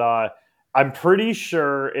it, but I'm pretty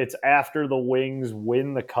sure it's after the Wings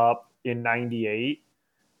win the cup in '98.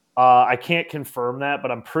 I can't confirm that,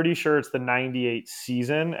 but I'm pretty sure it's the '98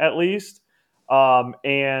 season at least.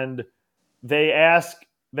 And they ask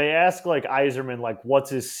like Yzerman, like, what's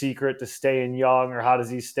his secret to staying young, or how does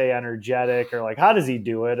he stay energetic, or like, how does he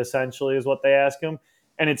do it, essentially, is what they ask him.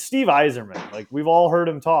 And it's Steve Yzerman. Like, we've all heard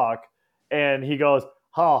him talk, and he goes,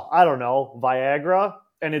 I don't know, Viagra.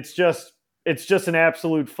 And it's just it's just an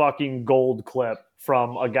absolute fucking gold clip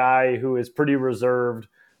from a guy who is pretty reserved,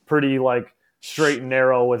 pretty like straight and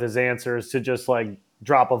narrow with his answers to just like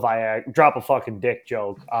drop a fucking dick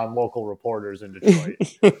joke on local reporters in Detroit.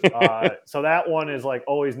 So that one is like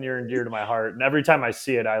always near and dear to my heart. And every time I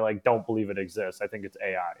see it, I like don't believe it exists. I think it's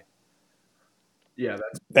AI. Yeah,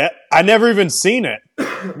 that I never even seen it.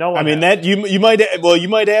 No one I mean has. that you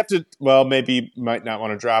might have to maybe you might not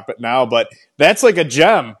want to drop it now, but that's like a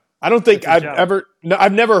gem. I don't think I've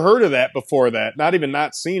never heard of that before. That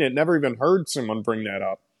not seen it, never even heard someone bring that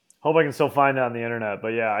up. Hope I can still find it on the internet, but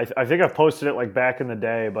yeah, I think I posted it like back in the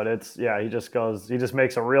day. But it's he just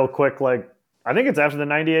makes a real quick like I think it's after the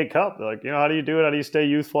 '98 Cup. They're like, how do you do it? How do you stay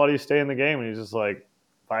youthful? How do you stay in the game? And he's just like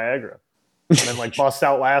Viagra, and then like busts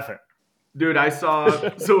out laughing. Dude, I saw.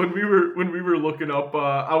 So when we were looking up,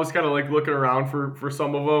 I was kind of like looking around for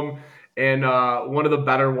some of them, and one of the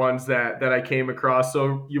better ones that I came across.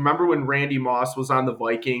 So you remember when Randy Moss was on the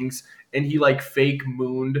Vikings and he like fake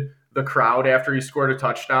mooned the crowd after he scored a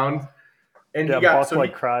touchdown, and he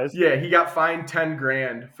cries. Yeah, he got fined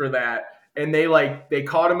 $10,000 for that. And they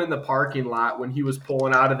caught him in the parking lot when he was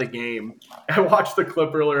pulling out of the game. I watched the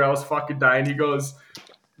clip earlier. I was fucking dying. He goes.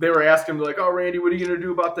 They were asking him like, "Oh, Randy, what are you gonna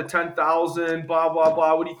do about the 10,000? Blah blah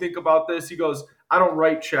blah. What do you think about this?" He goes, "I don't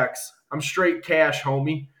write checks. I'm straight cash,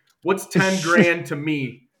 homie. What's $10,000 to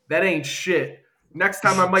me? That ain't shit. Next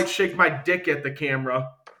time I might shake my dick at the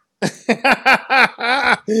camera." No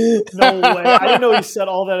way! I didn't know he said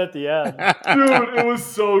all that at the end. Dude, it was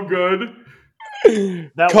so good.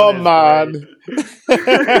 Come on. Dude,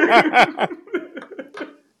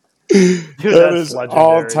 that is legendary.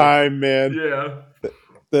 All time, man. Yeah.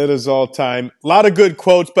 That is all time. A lot of good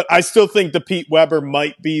quotes, but I still think the Pete Weber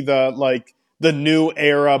might be the new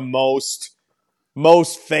era most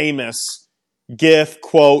famous GIF,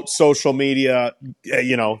 quote, social media,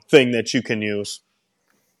 thing that you can use.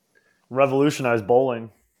 Revolutionized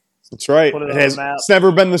bowling. That's right. It's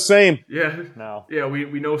never been the same. Yeah. No. Yeah,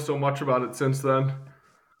 we know so much about it since then.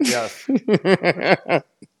 Yes.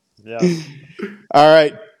 Yeah. All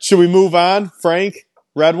right. Should we move on, Frank?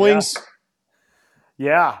 Red Wings?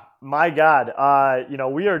 Yeah, my God.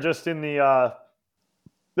 We are just in the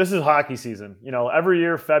this is hockey season. Every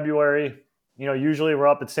year, February, usually we're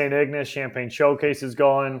up at St. Ignace, Champagne Showcase is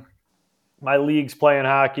going. My league's playing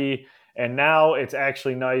hockey, and now it's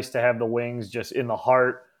actually nice to have the Wings just in the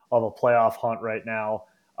heart of a playoff hunt right now.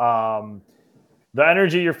 The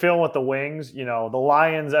energy you're feeling with the Wings, the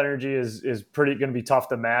Lions' energy is pretty going to be tough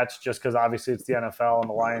to match just because obviously it's the NFL and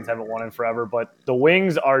the Lions haven't won in forever. But the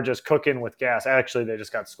Wings are just cooking with gas. Actually, they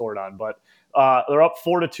just got scored on, but they're up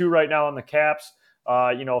 4-2 right now on the Caps.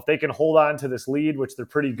 If they can hold on to this lead, which they're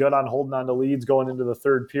pretty good on holding on to leads going into the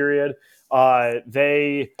third period,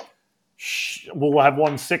 they will have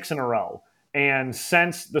won 6 in a row. And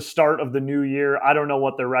since the start of the new year, I don't know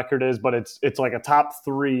what their record is, but it's like a top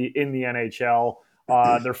 3 in the NHL.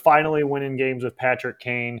 They're finally winning games with Patrick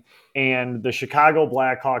Kane. And the Chicago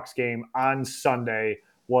Blackhawks game on Sunday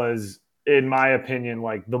was, in my opinion,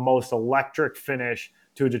 like the most electric finish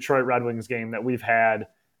to a Detroit Red Wings game that we've had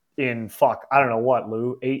in I don't know what,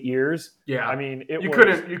 Lou, 8 years? Yeah. I mean, you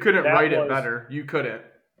couldn't write it better. You couldn't.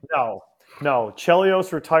 No.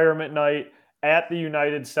 Chelios retirement night at the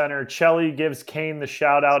United Center. Chelly gives Kane the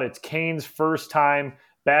shout out. It's Kane's first time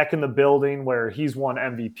back in the building where he's won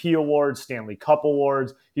MVP awards, Stanley Cup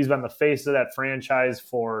awards. He's been the face of that franchise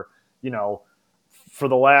for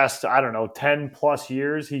the last, 10 plus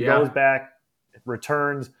years. He goes back,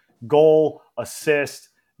 returns, goal, assist,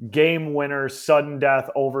 game winner, sudden death,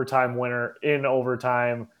 overtime winner in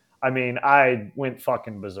overtime. I mean, I went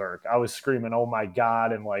fucking berserk. I was screaming, "Oh my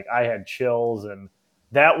God." And I had chills, and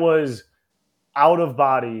that was out of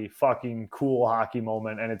body fucking cool hockey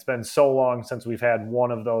moment. And it's been so long since we've had one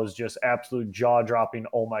of those just absolute jaw dropping,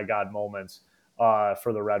 oh my God moments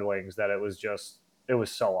for the Red Wings that it was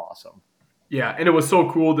so awesome. Yeah, and it was so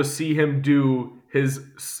cool to see him do his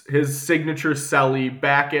signature celly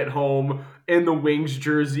back at home in the Wings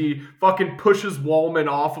jersey. Fucking pushes Wallman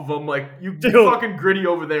off of him like, you fucking gritty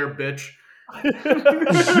over there, bitch.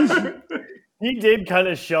 He did kind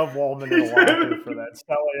of shove Wallman in the locker for that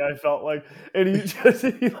celly, I felt like. And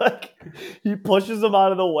he pushes him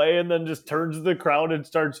out of the way and then just turns to the crowd and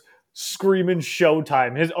starts screaming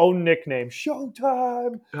Showtime, his own nickname.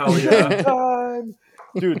 Showtime! Hell yeah. Showtime!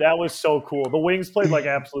 Dude, that was so cool. The Wings played like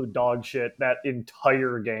absolute dog shit that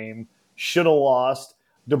entire game. Should have lost.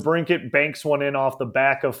 DeBrincat banks one in off the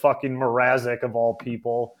back of fucking Mrazek, of all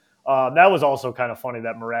people. That was also kind of funny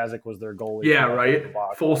that Mrazek was their goalie. Yeah, right.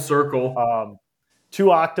 Full circle.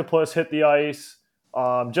 2 octopus hit the ice.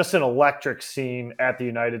 Just an electric scene at the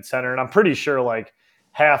United Center. And I'm pretty sure like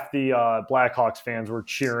half the Blackhawks fans were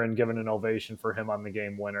cheering, giving an ovation for him on the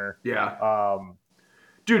game winner. Yeah.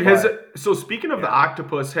 Dude, so speaking of the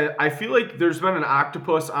octopus, I feel like there's been an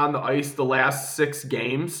octopus on the ice the last 6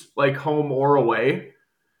 games, like home or away.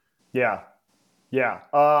 Yeah.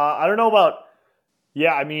 I don't know about.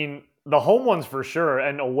 Yeah, I mean the home ones for sure,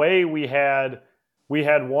 and away we had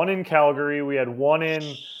one in Calgary, we had one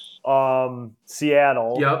in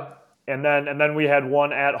Seattle. Yep. And then we had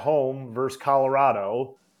one at home versus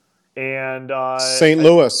Colorado, and St.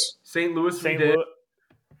 Louis. St. Louis. St. Louis.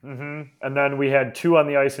 Mm-hmm. And then we had 2 on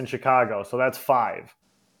the ice in Chicago, so that's 5.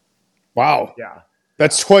 Wow. Yeah,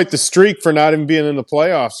 that's quite the streak for not even being in the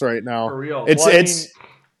playoffs right now. For real. Everyone's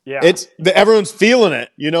feeling it.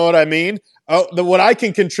 You know what I mean? What I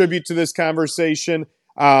can contribute to this conversation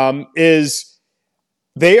is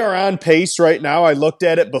they are on pace right now. I looked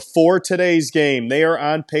at it before today's game. They are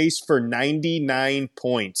on pace for 99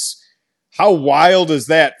 points. How wild is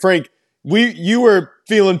that, Frank? You were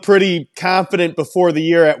feeling pretty confident before the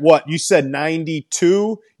year at what? You said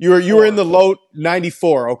 92? You were in the low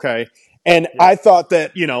 94, okay. And I thought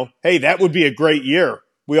that, hey, that would be a great year.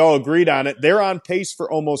 We all agreed on it. They're on pace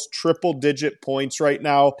for almost triple-digit points right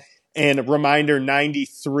now. And a reminder,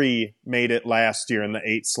 93 made it last year in the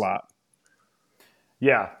 8 slot.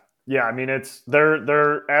 Yeah. I mean,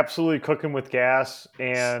 they're absolutely cooking with gas,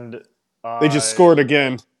 and they just scored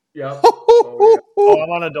again. Yep. I'm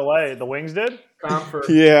on a delay. The Wings did? Comfort.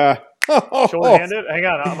 Yeah. Shorthanded? Hang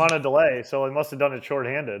on, I'm on a delay, so they must have done it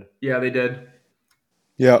shorthanded. Yeah, they did.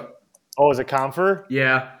 Yep. Oh, is it Comfer?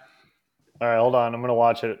 Yeah. All right, hold on. I'm going to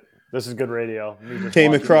watch it. This is good radio.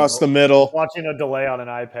 Came across the middle. Watching a delay on an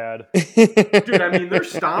iPad. Dude, I mean, they're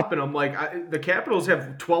stomping them. Like, the Capitals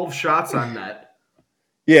have 12 shots on net.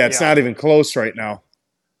 Yeah, it's not even close right now.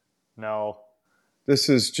 No. This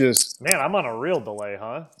is just... Man, I'm on a real delay,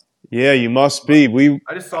 huh? Yeah, you must be.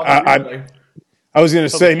 I just saw the delay. I was going to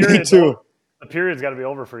say, me too. The period's got to be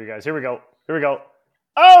over for you guys. Here we go.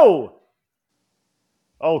 Oh!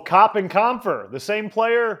 Oh, Cop and Comfer. The same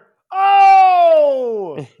player.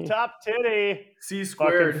 Oh! Top titty. C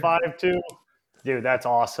squared. 5'2". Dude, that's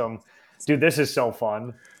awesome. Dude, this is so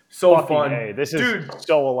fun. So Fucking fun. A. This is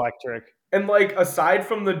so electric. And, like, aside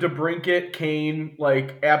from the DeBrincat, Kane,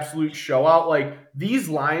 like, absolute show-out, like, these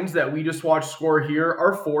lines that we just watched score here,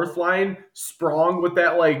 our fourth line, Sprong with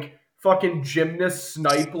that, like, fucking gymnast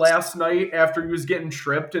snipe last night after he was getting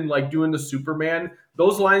tripped and, like, doing the Superman.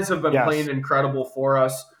 Those lines have been playing incredible for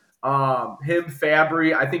us. Him,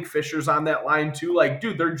 Fabry, I think Fisher's on that line, too. Like,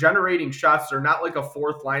 dude, they're generating shots. They're not like a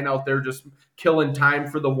fourth line out there just killing time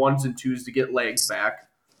for the 1s and 2s to get legs back.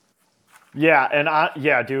 Yeah, and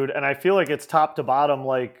dude, and I feel like it's top to bottom,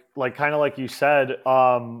 like kind of like you said.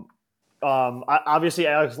 Obviously,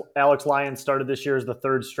 Alex Lyons started this year as the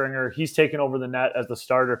third stringer. He's taken over the net as the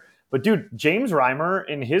starter. But dude, James Reimer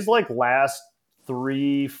in his like last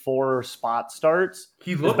 3-4 spot starts,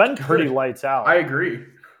 he's been pretty lights out. I agree.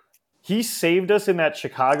 He saved us in that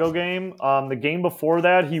Chicago game. The game before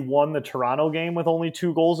that, he won the Toronto game with only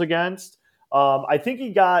 2 goals against. I think he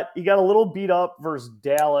got a little beat up versus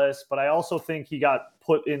Dallas, but I also think he got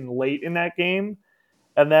put in late in that game.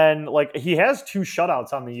 And then, like, he has 2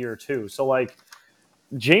 shutouts on the year, too. So, like,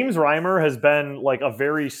 James Reimer has been, like, a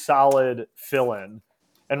very solid fill-in.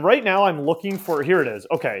 And right now I'm looking for – here it is.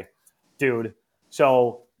 Okay, dude.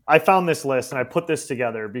 So I found this list, and I put this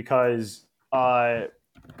together because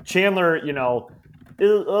Chandler,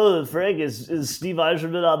 Frank, is Steve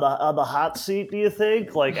Yzerman on the hot seat, do you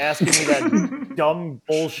think? Like, asking me that dumb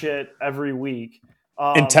bullshit every week.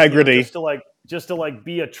 Integrity. Just to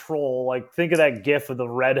be a troll. Like, think of that gif of the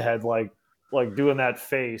redhead, like doing that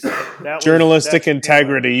face. Journalistic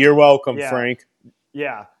integrity. You're welcome, Frank.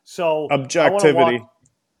 Yeah. So objectivity.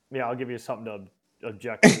 I'll give you something to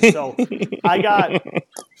object to. So I got.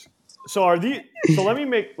 So are these? So let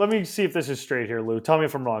me see if this is straight here, Lou. Tell me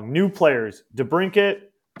if I'm wrong. New players: DeBrincat,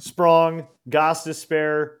 Sprong,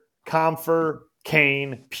 Gostisbehere, Comfer,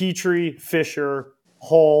 Kane, Petrie, Fisher,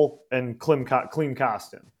 Hull, and Klim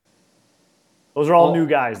Kostin. Those are all new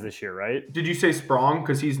guys this year, right? Did you say Sprong?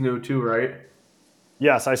 Because he's new too, right?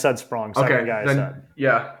 Yes, I said Sprong. Second guy I said.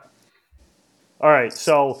 Yeah. All right,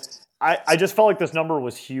 so I just felt like this number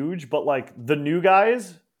was huge, but like the new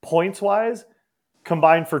guys, points-wise,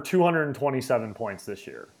 combined for 227 points this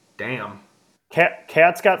year. Damn.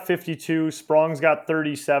 Cat's got 52, Sprong's got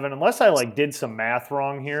 37. Unless I did some math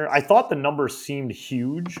wrong here. I thought the number seemed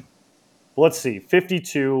huge. But let's see,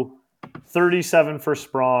 52, 37 for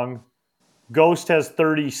Sprong. Ghost has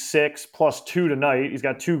 36 plus 2 tonight. He's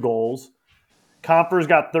got 2 goals. Comper's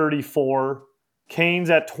got 34. Kane's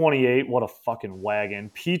at 28. What a fucking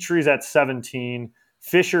wagon. Petrie's at 17.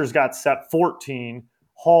 Fisher's got 14.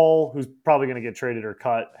 Hall, who's probably going to get traded or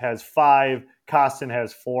cut, has 5. Costin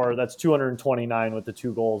has 4. That's 229 with the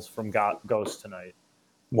 2 goals from Ghost tonight.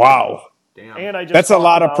 Wow. Damn. And that's a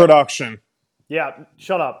lot of production. Yeah,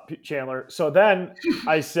 shut up, Chandler. So then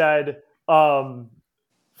I said,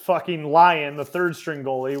 fucking Lyon, the 3rd string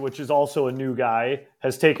goalie, which is also a new guy,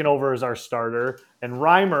 has taken over as our starter. And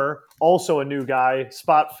Reimer, also a new guy,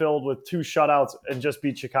 spot filled with 2 shutouts and just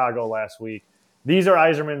beat Chicago last week. These are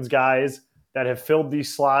Yzerman's guys that have filled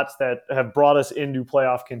these slots that have brought us into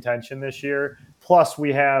playoff contention this year. Plus,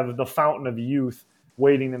 we have the fountain of youth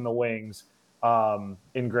waiting in the wings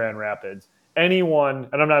in Grand Rapids. Anyone,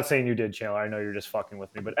 and I'm not saying you did, Chandler, I know you're just fucking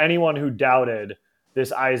with me, but anyone who doubted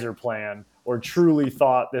this Yzer plan or truly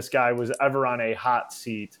thought this guy was ever on a hot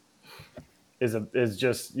seat is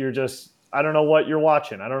just, I don't know what you're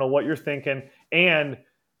watching. I don't know what you're thinking. And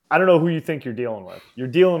I don't know who you think you're dealing with. You're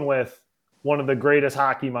dealing with one of the greatest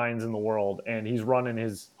hockey minds in the world, and he's running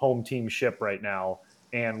his home team ship right now.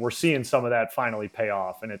 And we're seeing some of that finally pay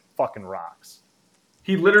off, and it fucking rocks.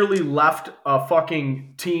 He literally left a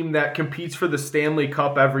fucking team that competes for the Stanley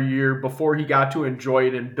Cup every year before he got to enjoy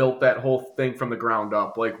it and built that whole thing from the ground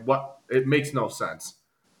up. Like, what? It makes no sense.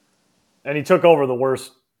 And he took over the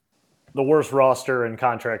worst roster and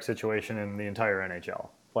contract situation in the entire NHL,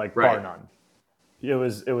 like bar none. It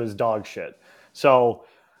was dog shit. So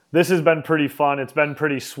this has been pretty fun. It's been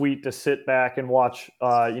pretty sweet to sit back and watch,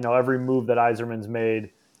 every move that Yzerman's made,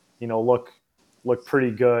 look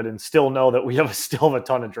pretty good, and still know that we still have a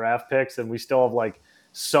ton of draft picks, and we still have like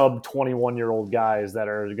sub 21-year-old guys that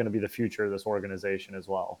are going to be the future of this organization as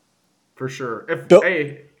well. For sure.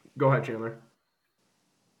 Hey, go ahead, Chandler.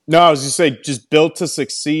 No, I was just say just built to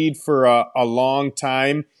succeed for a long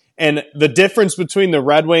time. And the difference between the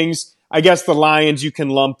Red Wings, I guess the Lions you can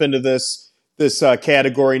lump into this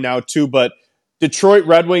category now too, but Detroit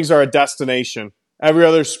Red Wings are a destination. Every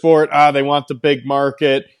other sport, they want the big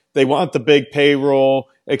market, they want the big payroll,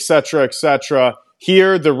 et cetera, et cetera.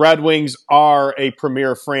 Here, the Red Wings are a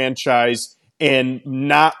premier franchise, and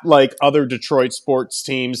not like other Detroit sports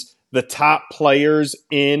teams. The top players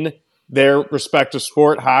in their respective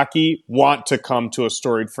sport, hockey, want to come to a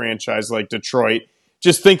storied franchise like Detroit.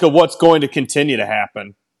 Just think of what's going to continue to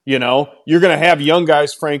happen. You're going to have young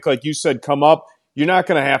guys, Frank, like you said, come up. You're not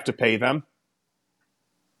going to have to pay them.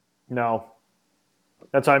 No.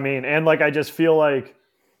 That's what I mean. And I just feel like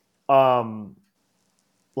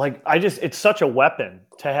it's such a weapon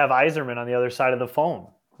to have Yzerman on the other side of the phone.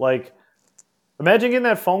 Imagine getting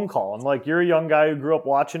that phone call and you're a young guy who grew up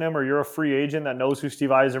watching him, or you're a free agent that knows who Steve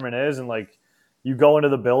Yzerman is, and you go into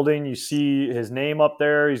the building, you see his name up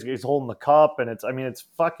there, he's holding the cup, and it's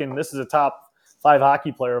fucking, this is a top 5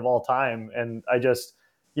 hockey player of all time. And I just,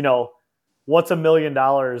 what's $1 million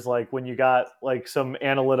when you got some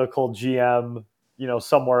analytical GM,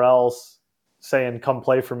 somewhere else saying, come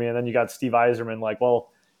play for me. And then you got Steve Yzerman well,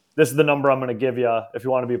 this is the number I'm going to give you. If you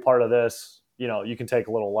want to be a part of this, you can take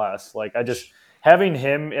a little less. Having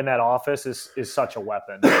him in that office is such a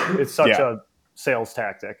weapon. It's such a sales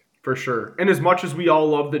tactic. For sure. And as much as we all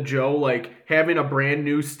love the Joe, having a brand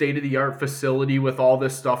new state-of-the-art facility with all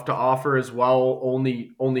this stuff to offer as well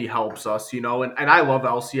only helps us, and I love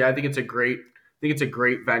LCA. I think it's a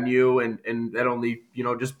great venue, and that only,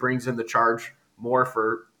 just brings in the charge more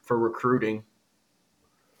for recruiting.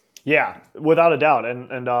 Yeah, without a doubt.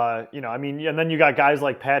 And and then you got guys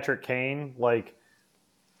like Patrick Kane,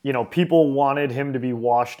 people wanted him to be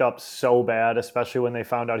washed up so bad, especially when they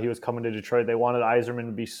found out he was coming to Detroit. They wanted Yzerman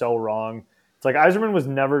to be so wrong. It's Yzerman was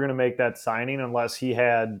never going to make that signing unless he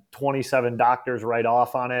had 27 doctors write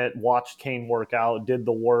off on it, watched Kane work out, did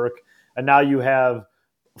the work. And now you have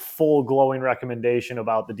full glowing recommendation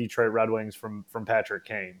about the Detroit Red Wings from Patrick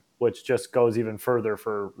Kane, which just goes even further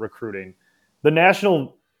for recruiting. The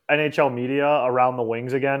national NHL media around the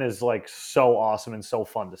Wings again is so awesome and so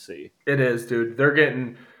fun to see. It is, dude. They're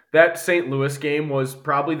getting that St. Louis game was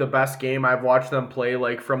probably the best game I've watched them play,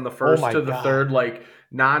 from the first to the third,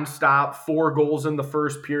 nonstop, 4 goals in the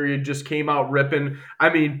first period, just came out ripping. I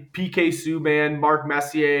mean, PK Subban, Mark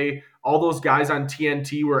Messier, all those guys on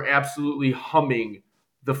TNT were absolutely humming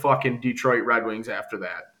the fucking Detroit Red Wings after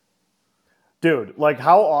that. Dude,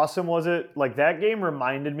 how awesome was it? That game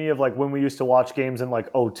reminded me of when we used to watch games in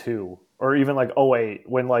 2002 or even 2008,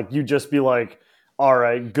 when you'd just be all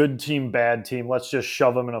right, good team, bad team, let's just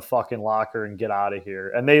shove them in a fucking locker and get out of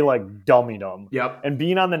here. And they dummied them. Yep. And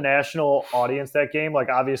being on the national audience that game,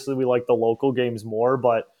 obviously we like the local games more,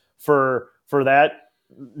 but for that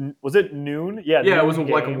was it noon? Yeah, Yeah, it noon was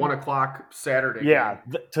like a game. 1 o'clock Saturday Yeah,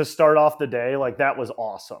 game. to start off the day, like that was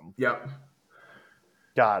awesome. Yep.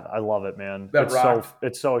 God, I love it, man. That It's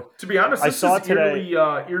rocked. so. To be honest, I this saw is today.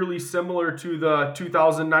 eerily similar to the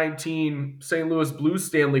 2019 St. Louis Blues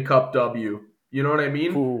Stanley Cup W. You know what I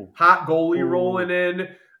mean? Ooh, Hot goalie ooh, rolling in,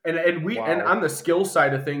 and wow. on the skill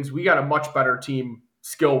side of things, we got a much better team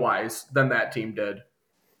skill wise than that team did.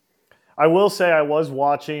 I will say I was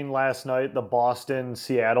watching last night the Boston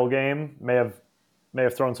Seattle game. May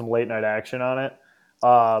have thrown some late night action on it.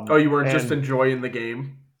 Oh, you weren't just And enjoying the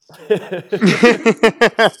game? by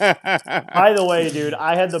the way, dude,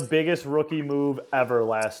 I had the biggest rookie move ever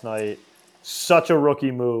last night. Such a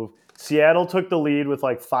rookie move. Seattle took the lead with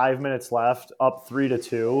like 5 minutes left, up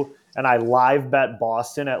 3-2, and I live bet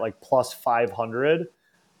Boston at like plus 500. It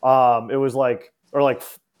was like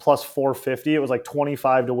plus 450. It was like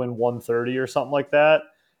 25 to win 130 or something like that.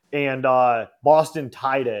 And Boston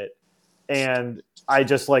tied it, and I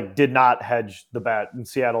just like did not hedge the bet, and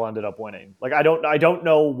Seattle ended up winning. Like I don't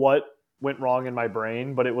know what went wrong in my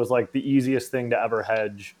brain, but it was like the easiest thing to ever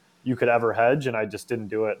hedge you could ever hedge, and I just didn't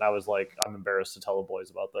do it. And I was like, I'm embarrassed to tell the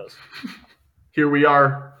boys about this. Here we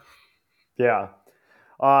are. Yeah.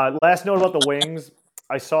 Last note about the Wings.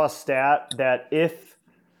 I saw a stat that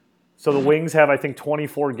the Wings have, I think,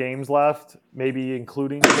 24 games left, maybe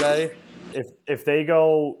including today. If they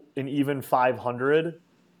go an even 500,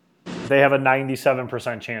 they have a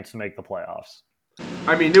 97% chance to make the playoffs.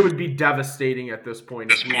 I mean, it would be devastating at this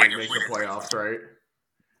point if we didn't make the playoffs, right?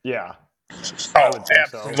 Yeah. Oh,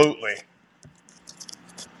 absolutely.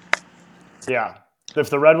 So. Yeah. If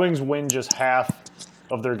the Red Wings win just half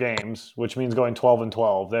of their games, which means going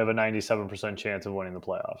 12-12, they have a 97% chance of winning the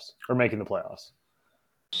playoffs or making the playoffs.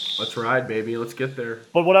 Let's ride, baby. Let's get there.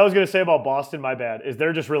 But what I was going to say about Boston, my bad, is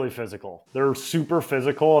they're just really physical. They're super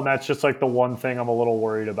physical, and that's just like the one thing I'm a little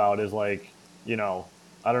worried about is like, you know,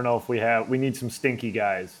 I don't know if we need some stinky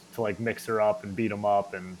guys to like mix her up and beat them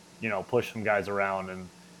up and, you know, push some guys around, and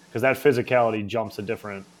because that physicality jumps a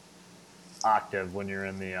different octave when you're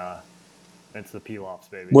in the it's the peel-offs,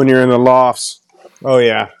 baby. When you're in the lofts. Oh,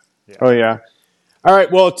 yeah. Oh, yeah. All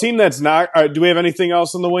right, well, a team that's not do we have anything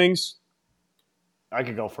else on the Wings? I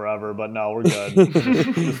could go forever, but no, we're good.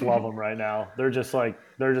 just love them right now. They're just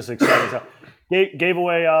excited. Gave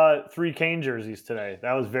away 3 Kane jerseys today.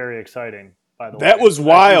 That was very exciting. By the way, that was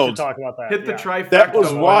wild. We should talk about that. Hit the trifecta. That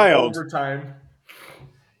was wild. Overtime.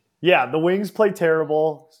 Yeah, the Wings play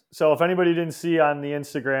terrible. So if anybody didn't see on the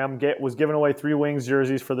Instagram, was giving away 3 Wings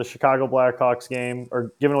jerseys for the Chicago Blackhawks game,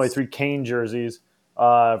 or giving away 3 Kane jerseys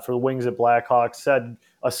for the Wings at Blackhawks. Said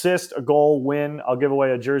assist, a goal, win. I'll give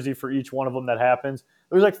away a jersey for each one of them that happens.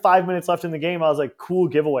 There was like 5 minutes left in the game. I was like, cool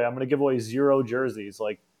giveaway. I'm going to give away 0 jerseys.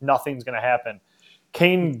 Like nothing's going to happen.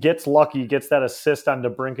 Kane gets lucky, gets that assist on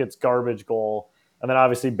DeBrincat's garbage goal, and then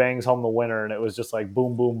obviously bangs home the winner. And it was just like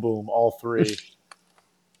boom, boom, boom, all 3.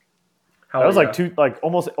 That was like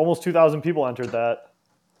almost 2,000 people entered that.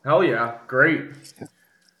 Hell yeah, great.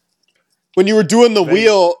 When you were doing the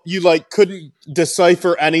wheel, you like couldn't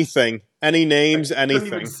decipher anything, any names, anything.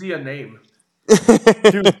 Couldn't even see a name.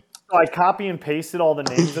 Dude, I copy and pasted all the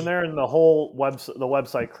names in there, and the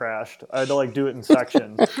website crashed. I had to like do it in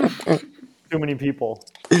sections. Too many people.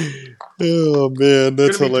 Oh man,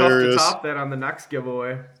 that's hilarious. Tough to top that on the next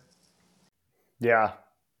giveaway. Yeah.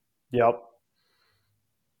 Yep.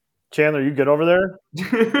 Chandler, you good over there?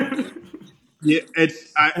 Yeah,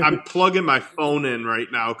 I'm plugging my phone in right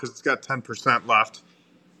now because it's got 10% left.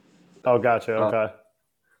 Oh, gotcha. Okay.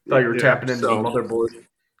 Thought you were tapping into the motherboard.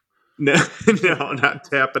 No, not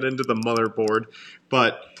tapping into the motherboard.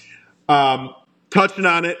 But touching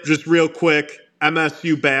on it just real quick,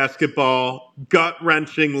 MSU basketball,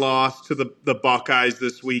 gut-wrenching loss to the Buckeyes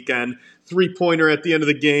this weekend. 3-pointer at the end of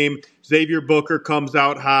the game. Xavier Booker comes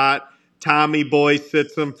out hot. Tommy Boy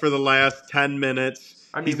sits him for the last 10 minutes.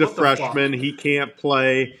 I mean, he's a freshman. He can't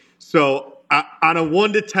play. So on a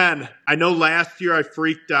 1 to 10, I know last year I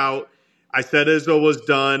freaked out. I said Izzo was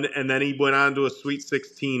done, and then he went on to a Sweet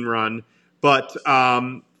 16 run. But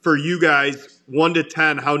for you guys, 1 to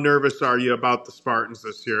 10, how nervous are you about the Spartans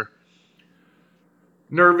this year?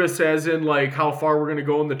 Nervous as in like how far we're going to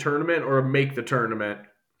go in the tournament or make the tournament?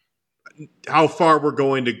 How far we're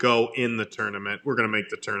going to go in the tournament. We're going to make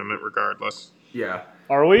the tournament regardless. Yeah.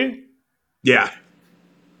 Are we? Yeah.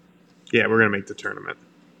 Yeah, we're going to make the tournament.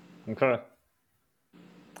 Okay.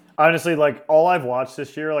 Honestly, like all I've watched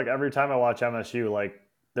this year, like every time I watch MSU, like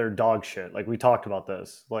they're dog shit. Like we talked about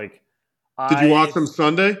this. Like, did you watch them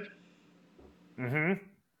Sunday? Mm-hmm.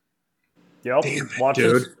 Yep. Damn it,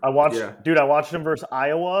 dude. I watched them versus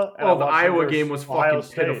Iowa. And the Iowa game was fucking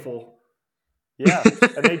pitiful. Yeah,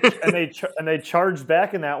 and they charged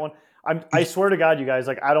back in that one. I swear to God, you guys,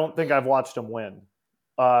 like I don't think I've watched them win.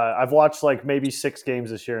 I've watched like maybe 6 games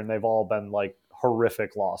this year, and they've all been like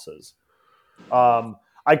horrific losses.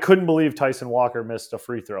 I couldn't believe Tyson Walker missed a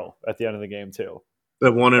free throw at the end of the game too.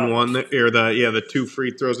 The 1-and-1 or the 2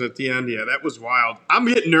 free throws at the end. Yeah, that was wild. I'm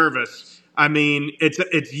getting nervous. I mean,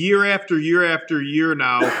 it's year after year after year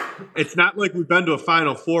now. It's not like we've been to a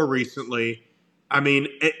Final Four recently. I mean,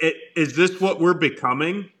 is this what we're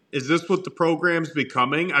becoming? Is this what the program's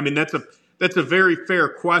becoming? I mean, that's a very fair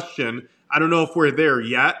question. I don't know if we're there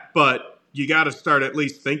yet, but you got to start at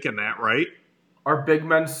least thinking that, right? Our big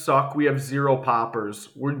men suck. We have 0 poppers.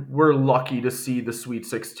 We're lucky to see the Sweet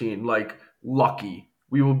 16. Like, lucky.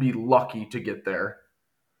 We will be lucky to get there.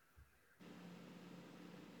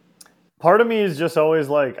 Part of me is just always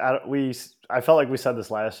like I felt like we said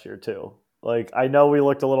this last year too. Like I know we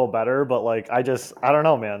looked a little better, but like I don't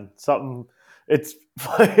know, man. Something it's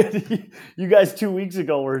you guys 2 weeks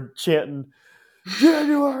ago were chanting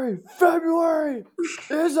January, February,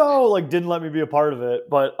 Izzo, like didn't let me be a part of it,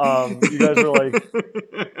 but you guys were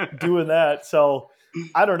like doing that. So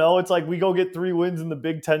I don't know. It's like we go get 3 wins in the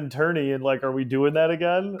Big Ten tourney, and like, are we doing that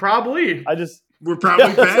again? Probably. We're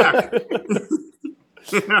probably back.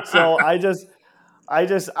 So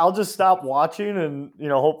I'll just stop watching, and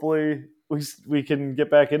hopefully we can get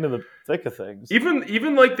back into the thick of things.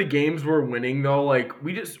 Even like the games we're winning though, like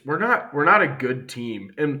we're not a good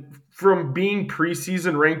team. And from being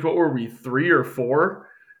preseason ranked, what were we, 3 or 4?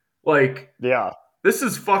 Like, yeah, this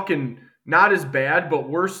is fucking not as bad, but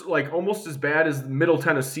worse, like almost as bad as Middle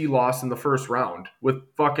Tennessee loss in the first round with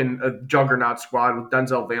fucking a juggernaut squad with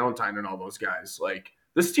Denzel Valentine and all those guys. Like,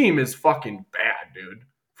 this team is fucking bad, dude.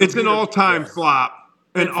 It's an all-time flop.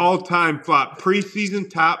 An all-time flop. Preseason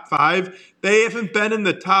top 5. They haven't been in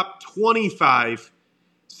the top 25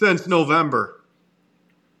 since November.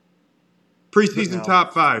 Preseason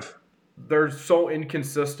top 5. They're so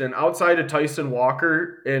inconsistent. Outside of Tyson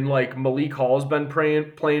Walker and like Malik Hall's been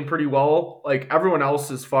playing pretty well. Like everyone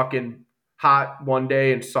else is fucking hot one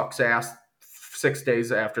day and sucks ass 6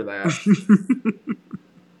 days after that.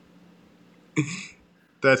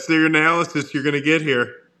 That's the analysis you're going to get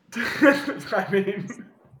here. I mean,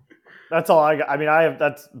 that's all I got. I mean,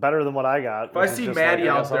 that's better than what I got. If I see Maddie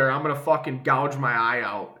out there, I'm going to fucking gouge my eye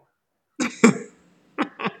out.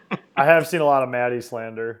 I have seen a lot of Maddie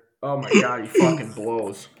slander. Oh my God, he fucking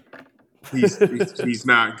blows. He's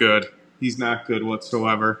not good. He's not good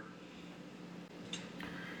whatsoever.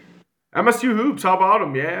 MSU Hoops, how about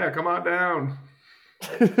him? Yeah, come on down.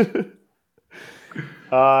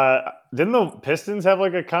 Didn't the Pistons have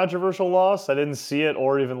like a controversial loss? I didn't see it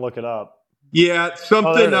or even look it up. Yeah,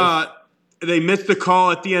 something. They missed a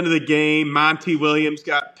call at the end of the game. Monty Williams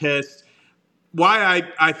got pissed. Why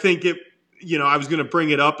I think it, I was going to bring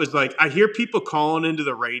it up is like I hear people calling into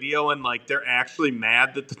the radio and like they're actually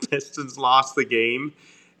mad that the Pistons lost the game.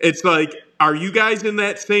 It's like, are you guys in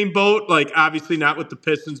that same boat? Like, obviously not with the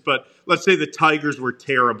Pistons, but let's say the Tigers were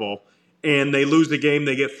terrible and they lose a game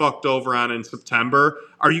they get fucked over on in September.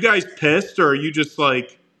 Are you guys pissed, or are you just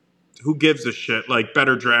like, who gives a shit? Like,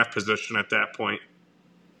 better draft position at that point?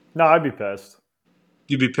 No, I'd be pissed.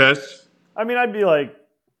 You'd be pissed? I mean, I'd be like,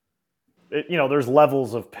 there's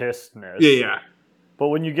levels of pissedness. Yeah. But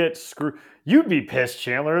when you get screwed, you'd be pissed,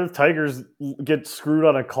 Chandler. The Tigers get screwed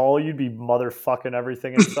on a call, you'd be motherfucking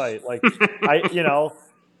everything in sight. Like, the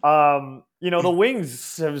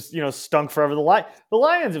Wings have, stunk forever. The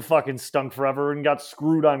Lions have fucking stunk forever and got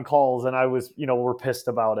screwed on calls, and I was, we're pissed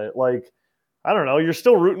about it. Like, I don't know. You're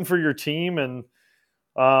still rooting for your team, and,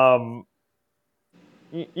 I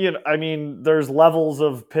mean, there's levels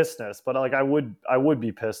of pissedness, but like I would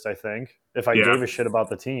be pissed, I think, if I gave a shit about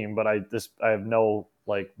the team. But I have no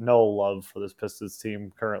love for this Pistons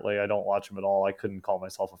team currently. I don't watch them at all. I couldn't call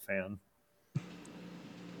myself a fan.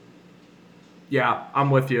 Yeah,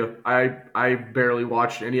 I'm with you. I barely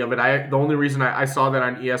watched any of it. The only reason I saw that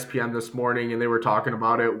on ESPN this morning, and they were talking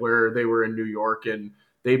about it where they were in New York and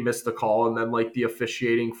they missed the call, and then like the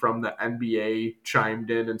officiating from the NBA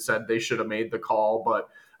chimed in and said they should have made the call, but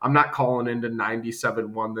I'm not calling into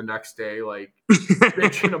 97-1 the next day like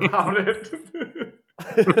bitching about it.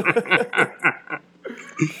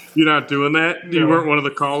 You're not doing that? No. You weren't one of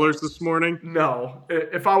the callers this morning? No.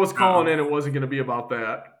 If I was calling in, it wasn't going to be about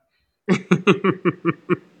that.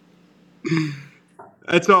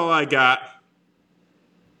 That's all I got.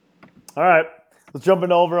 All right. Let's jump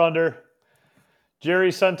into over-under.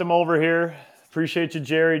 Jerry sent him over here. Appreciate you,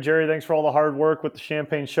 Jerry. Jerry, thanks for all the hard work with the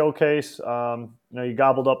Champagne Showcase. You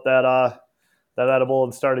gobbled up that edible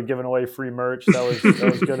and started giving away free merch. That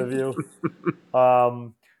was good of you.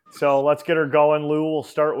 So let's get her going. Lou, we'll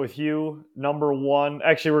start with you. Number one.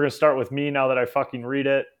 Actually, we're going to start with me now that I fucking read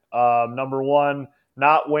it. Number one,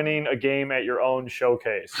 not winning a game at your own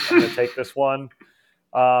showcase. I'm going to take this one.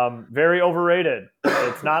 Very overrated.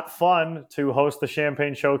 It's not fun to host the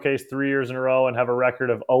Champagne Showcase 3 years in a row and have a record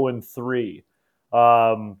of 0-3.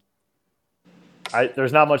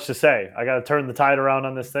 There's not much to say. I got to turn the tide around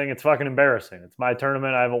on this thing. It's fucking embarrassing. It's my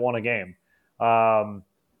tournament. I haven't won a game.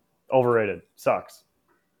 Overrated. Sucks.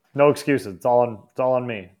 No excuses. It's all on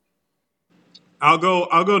me. I'll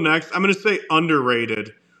go next. I'm going to say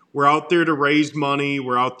underrated. We're out there to raise money.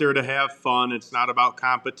 We're out there to have fun. It's not about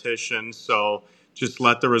competition. So just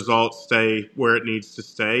let the results stay where it needs to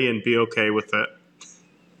stay and be okay with it.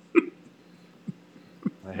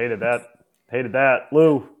 I hated that.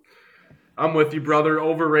 Lou. I'm with you, brother.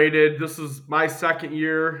 Overrated. This is my second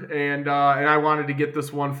year, and I wanted to get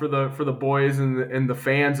this one for the boys and the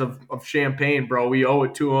fans of Champagne, bro. We owe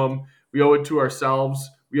it to them. We owe it to ourselves.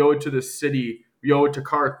 We owe it to the city. We owe it to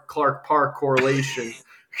Clark Park correlation.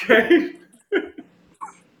 Okay.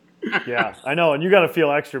 Yeah, I know, and you got to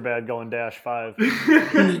feel extra bad going -5.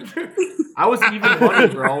 I was even money,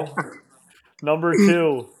 bro. Number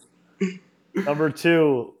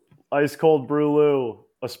two, ice cold brew Lou.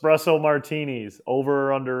 Espresso martinis, over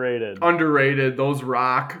or underrated? Underrated. Those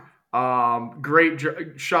rock. Great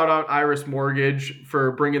shout out Iris Mortgage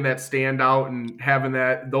for bringing that stand out and having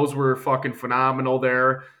that. Those were fucking phenomenal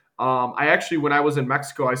there. I actually, when I was in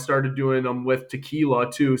Mexico, I started doing them with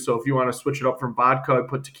tequila too. So if you want to switch it up from vodka,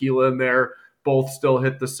 put tequila in there. Both still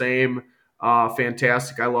hit the same.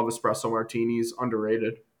 Fantastic. I love espresso martinis.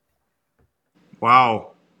 Underrated.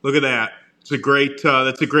 Wow, look at that. It's a great.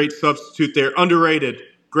 That's a great substitute there. Underrated.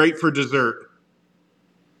 Great for dessert.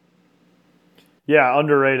 Yeah,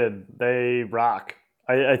 underrated. They rock.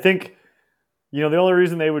 I think, the only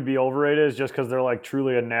reason they would be overrated is just because they're like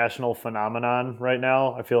truly a national phenomenon right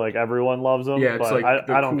now. I feel like everyone loves them. Yeah, it's but like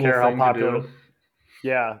the I don't cool care how thing to popular. do.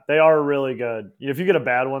 Yeah, they are really good. If you get a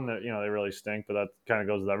bad one, that they really stink, but that kind of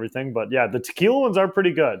goes with everything. But yeah, the tequila ones are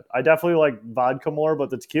pretty good. I definitely like vodka more, but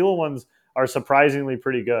the tequila ones are surprisingly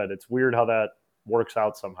pretty good. It's weird how that works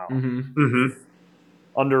out somehow.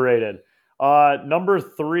 Underrated. Number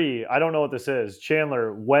 3, I don't know what this is.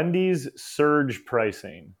 Chandler, Wendy's surge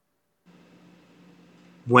pricing.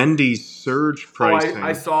 Wendy's surge pricing.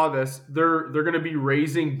 I saw this. They're going to be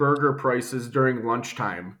raising burger prices during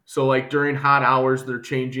lunchtime. So like during hot hours, they're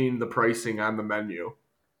changing the pricing on the menu.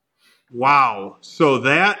 Wow. So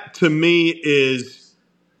that to me is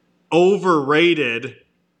overrated.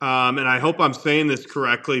 And I hope I'm saying this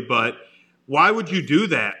correctly, but why would you do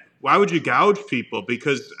that? Why would you gouge people?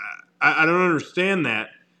 Because I don't understand that.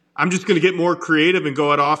 I'm just going to get more creative and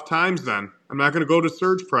go at off times then. I'm not going to go to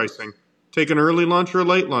surge pricing. Take an early lunch or a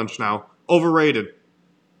late lunch now. Overrated.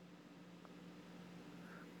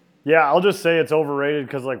 Yeah, I'll just say it's overrated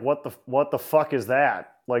because like what the fuck is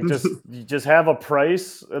that? Like you just have a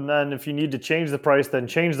price, and then if you need to change the price, then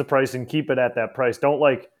change the price and keep it at that price. Don't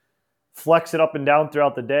like flex it up and down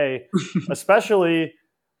throughout the day, especially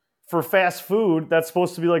for fast food. That's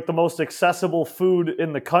supposed to be like the most accessible food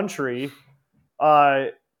in the country.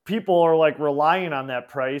 People are like relying on that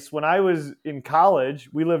price. When I was in college,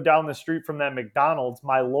 we lived down the street from that McDonald's,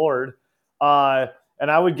 my lord. And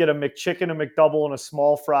I would get a McChicken, a McDouble, and a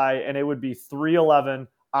small fry, and it would be $3.11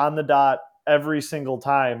 on the dot every single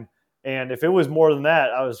time. And if it was more than that,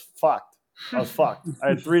 I was fucked. I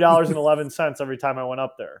had $3.11 every time I went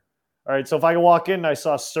up there. All right, so if I could walk in and I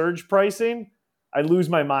saw surge pricing, I'd lose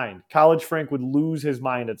my mind. College Frank would lose his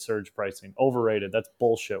mind at surge pricing. Overrated. That's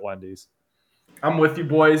bullshit, Wendy's. I'm with you,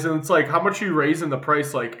 boys. And it's like, how much are you raising the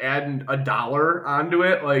price? Like adding $1 onto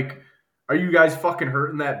it? Like, are you guys fucking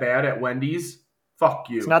hurting that bad at Wendy's? Fuck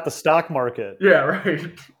you. It's not the stock market. Yeah,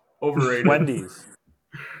 right. Overrated. Wendy's.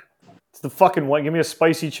 It's the fucking one. Give me a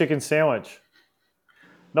spicy chicken sandwich.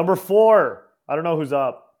 Number 4. I don't know who's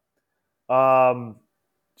up.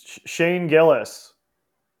 Shane Gillis.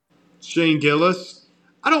 Shane Gillis.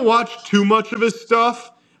 I don't watch too much of his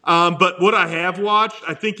stuff, but what I have watched,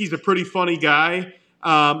 I think he's a pretty funny guy.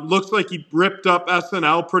 Looks like he ripped up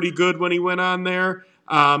SNL pretty good when he went on there.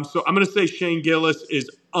 So I'm going to say Shane Gillis is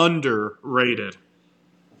underrated.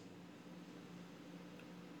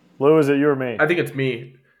 Lou, is it you or me? I think it's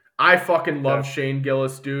me. I fucking love Shane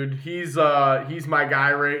Gillis, dude. He's my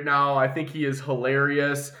guy right now. I think he is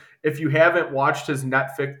hilarious. If you haven't watched his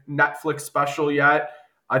Netflix special yet,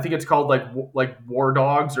 I think it's called like War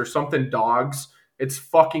Dogs or something Dogs. It's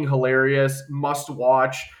fucking hilarious. Must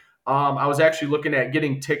watch. I was actually looking at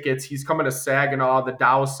getting tickets. He's coming to Saginaw, the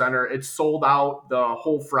Dow Center. It's sold out the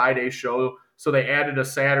whole Friday show, so they added a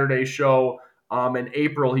Saturday show. In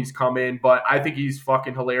April, he's coming, but I think he's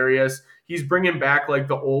fucking hilarious. He's bringing back like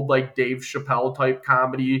the old like Dave Chappelle type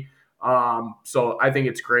comedy. So I think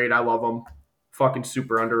it's great. I love him. Fucking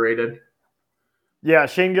super underrated. Yeah,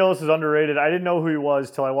 Shane Gillis is underrated. I didn't know who he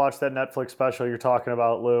was till I watched that Netflix special you're talking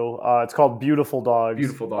about, Lou. It's called Beautiful Dogs.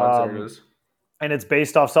 Beautiful Dogs, there it is. And it's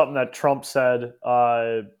based off something that Trump said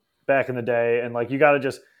back in the day. And like, you got to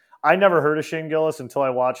just, I never heard of Shane Gillis until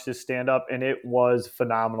I watched his stand up, and it was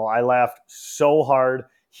phenomenal. I laughed so hard.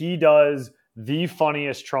 He does the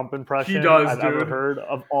funniest Trump impression I've ever heard.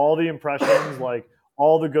 Of all the impressions, like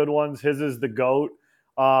all the good ones, his is the GOAT.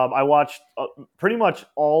 I watched pretty much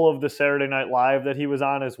all of the Saturday Night Live that he was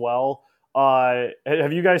on as well.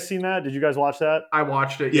 Have you guys seen that? Did you guys watch that? I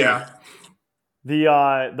watched it, yeah. The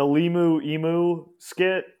Limu Emu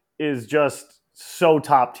skit is just so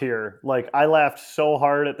top tier. Like, I laughed so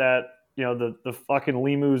hard at that. You know, the fucking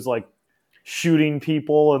Limu's like shooting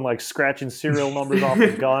people and like scratching serial numbers off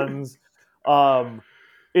the guns.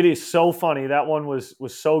 It is so funny. That one was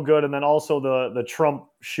so good. And then also the Trump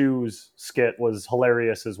shoes skit was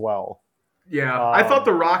hilarious as well. Yeah, I thought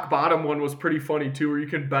the rock bottom one was pretty funny too, where you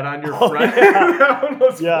can bet on your friend. Yeah. That one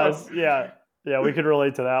was fun. Yeah, we could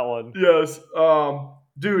relate to that one. Yes.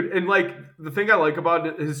 Dude, and like the thing I like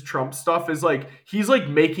about his Trump stuff is like he's like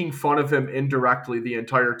making fun of him indirectly the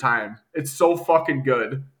entire time. It's so fucking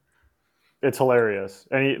good. It's hilarious.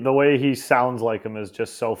 And the way he sounds like him is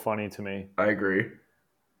just so funny to me. I agree.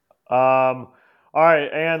 All right,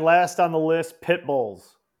 and last on the list, pit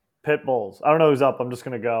bulls. Pit bulls. I don't know who's up. I'm just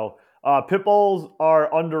going to go. Pit bulls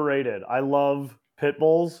are underrated. I love pit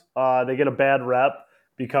bulls. They get a bad rep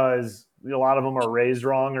because a lot of them are raised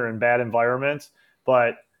wrong or in bad environments.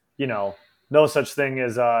 But, you know, no such thing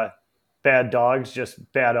as bad dogs,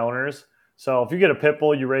 just bad owners. So if you get a pit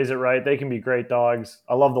bull, you raise it right, they can be great dogs.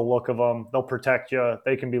 I love the look of them. They'll protect you.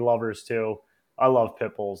 They can be lovers too. I love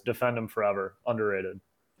pit bulls. Defend them forever. Underrated.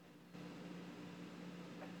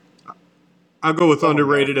 I'll go with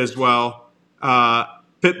underrated as well.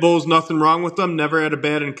 Pit bulls, nothing wrong with them. Never had a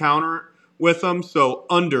bad encounter with them, so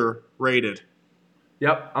underrated.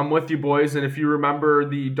 Yep, I'm with you, boys. And if you remember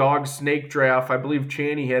the dog snake draft, I believe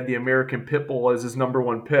Chaney had the American Pit Bull as his number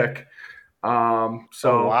one pick. Oh,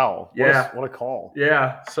 wow. Yeah. What a call.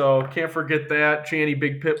 Yeah, so can't forget that. Chaney,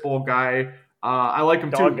 big Pit Bull guy. I like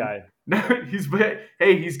him dog too. Dog guy.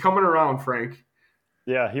 He's coming around, Frank.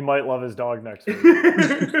 Yeah, he might love his dog next week.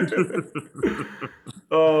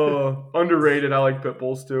 Underrated. I like pit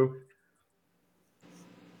bulls too.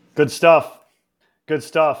 Good stuff.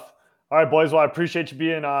 All right, boys. Well, I appreciate you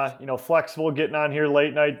being, flexible, getting on here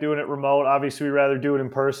late night, doing it remote. Obviously, we'd rather do it in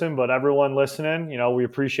person, but everyone listening, we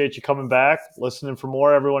appreciate you coming back, listening for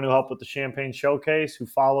more. Everyone who helped with the Champagne Showcase, who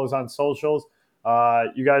follows on socials,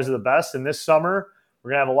 you guys are the best. And this summer, we're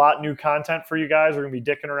gonna have a lot of new content for you guys. We're gonna be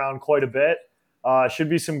dicking around quite a bit. Should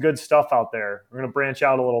be some good stuff out there. We're going to branch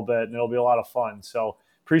out a little bit, and it'll be a lot of fun. So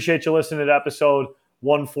appreciate you listening to episode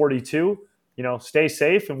 142. Stay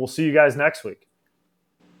safe, and we'll see you guys next week.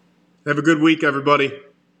 Have a good week, everybody.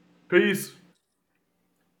 Peace.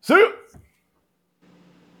 See you.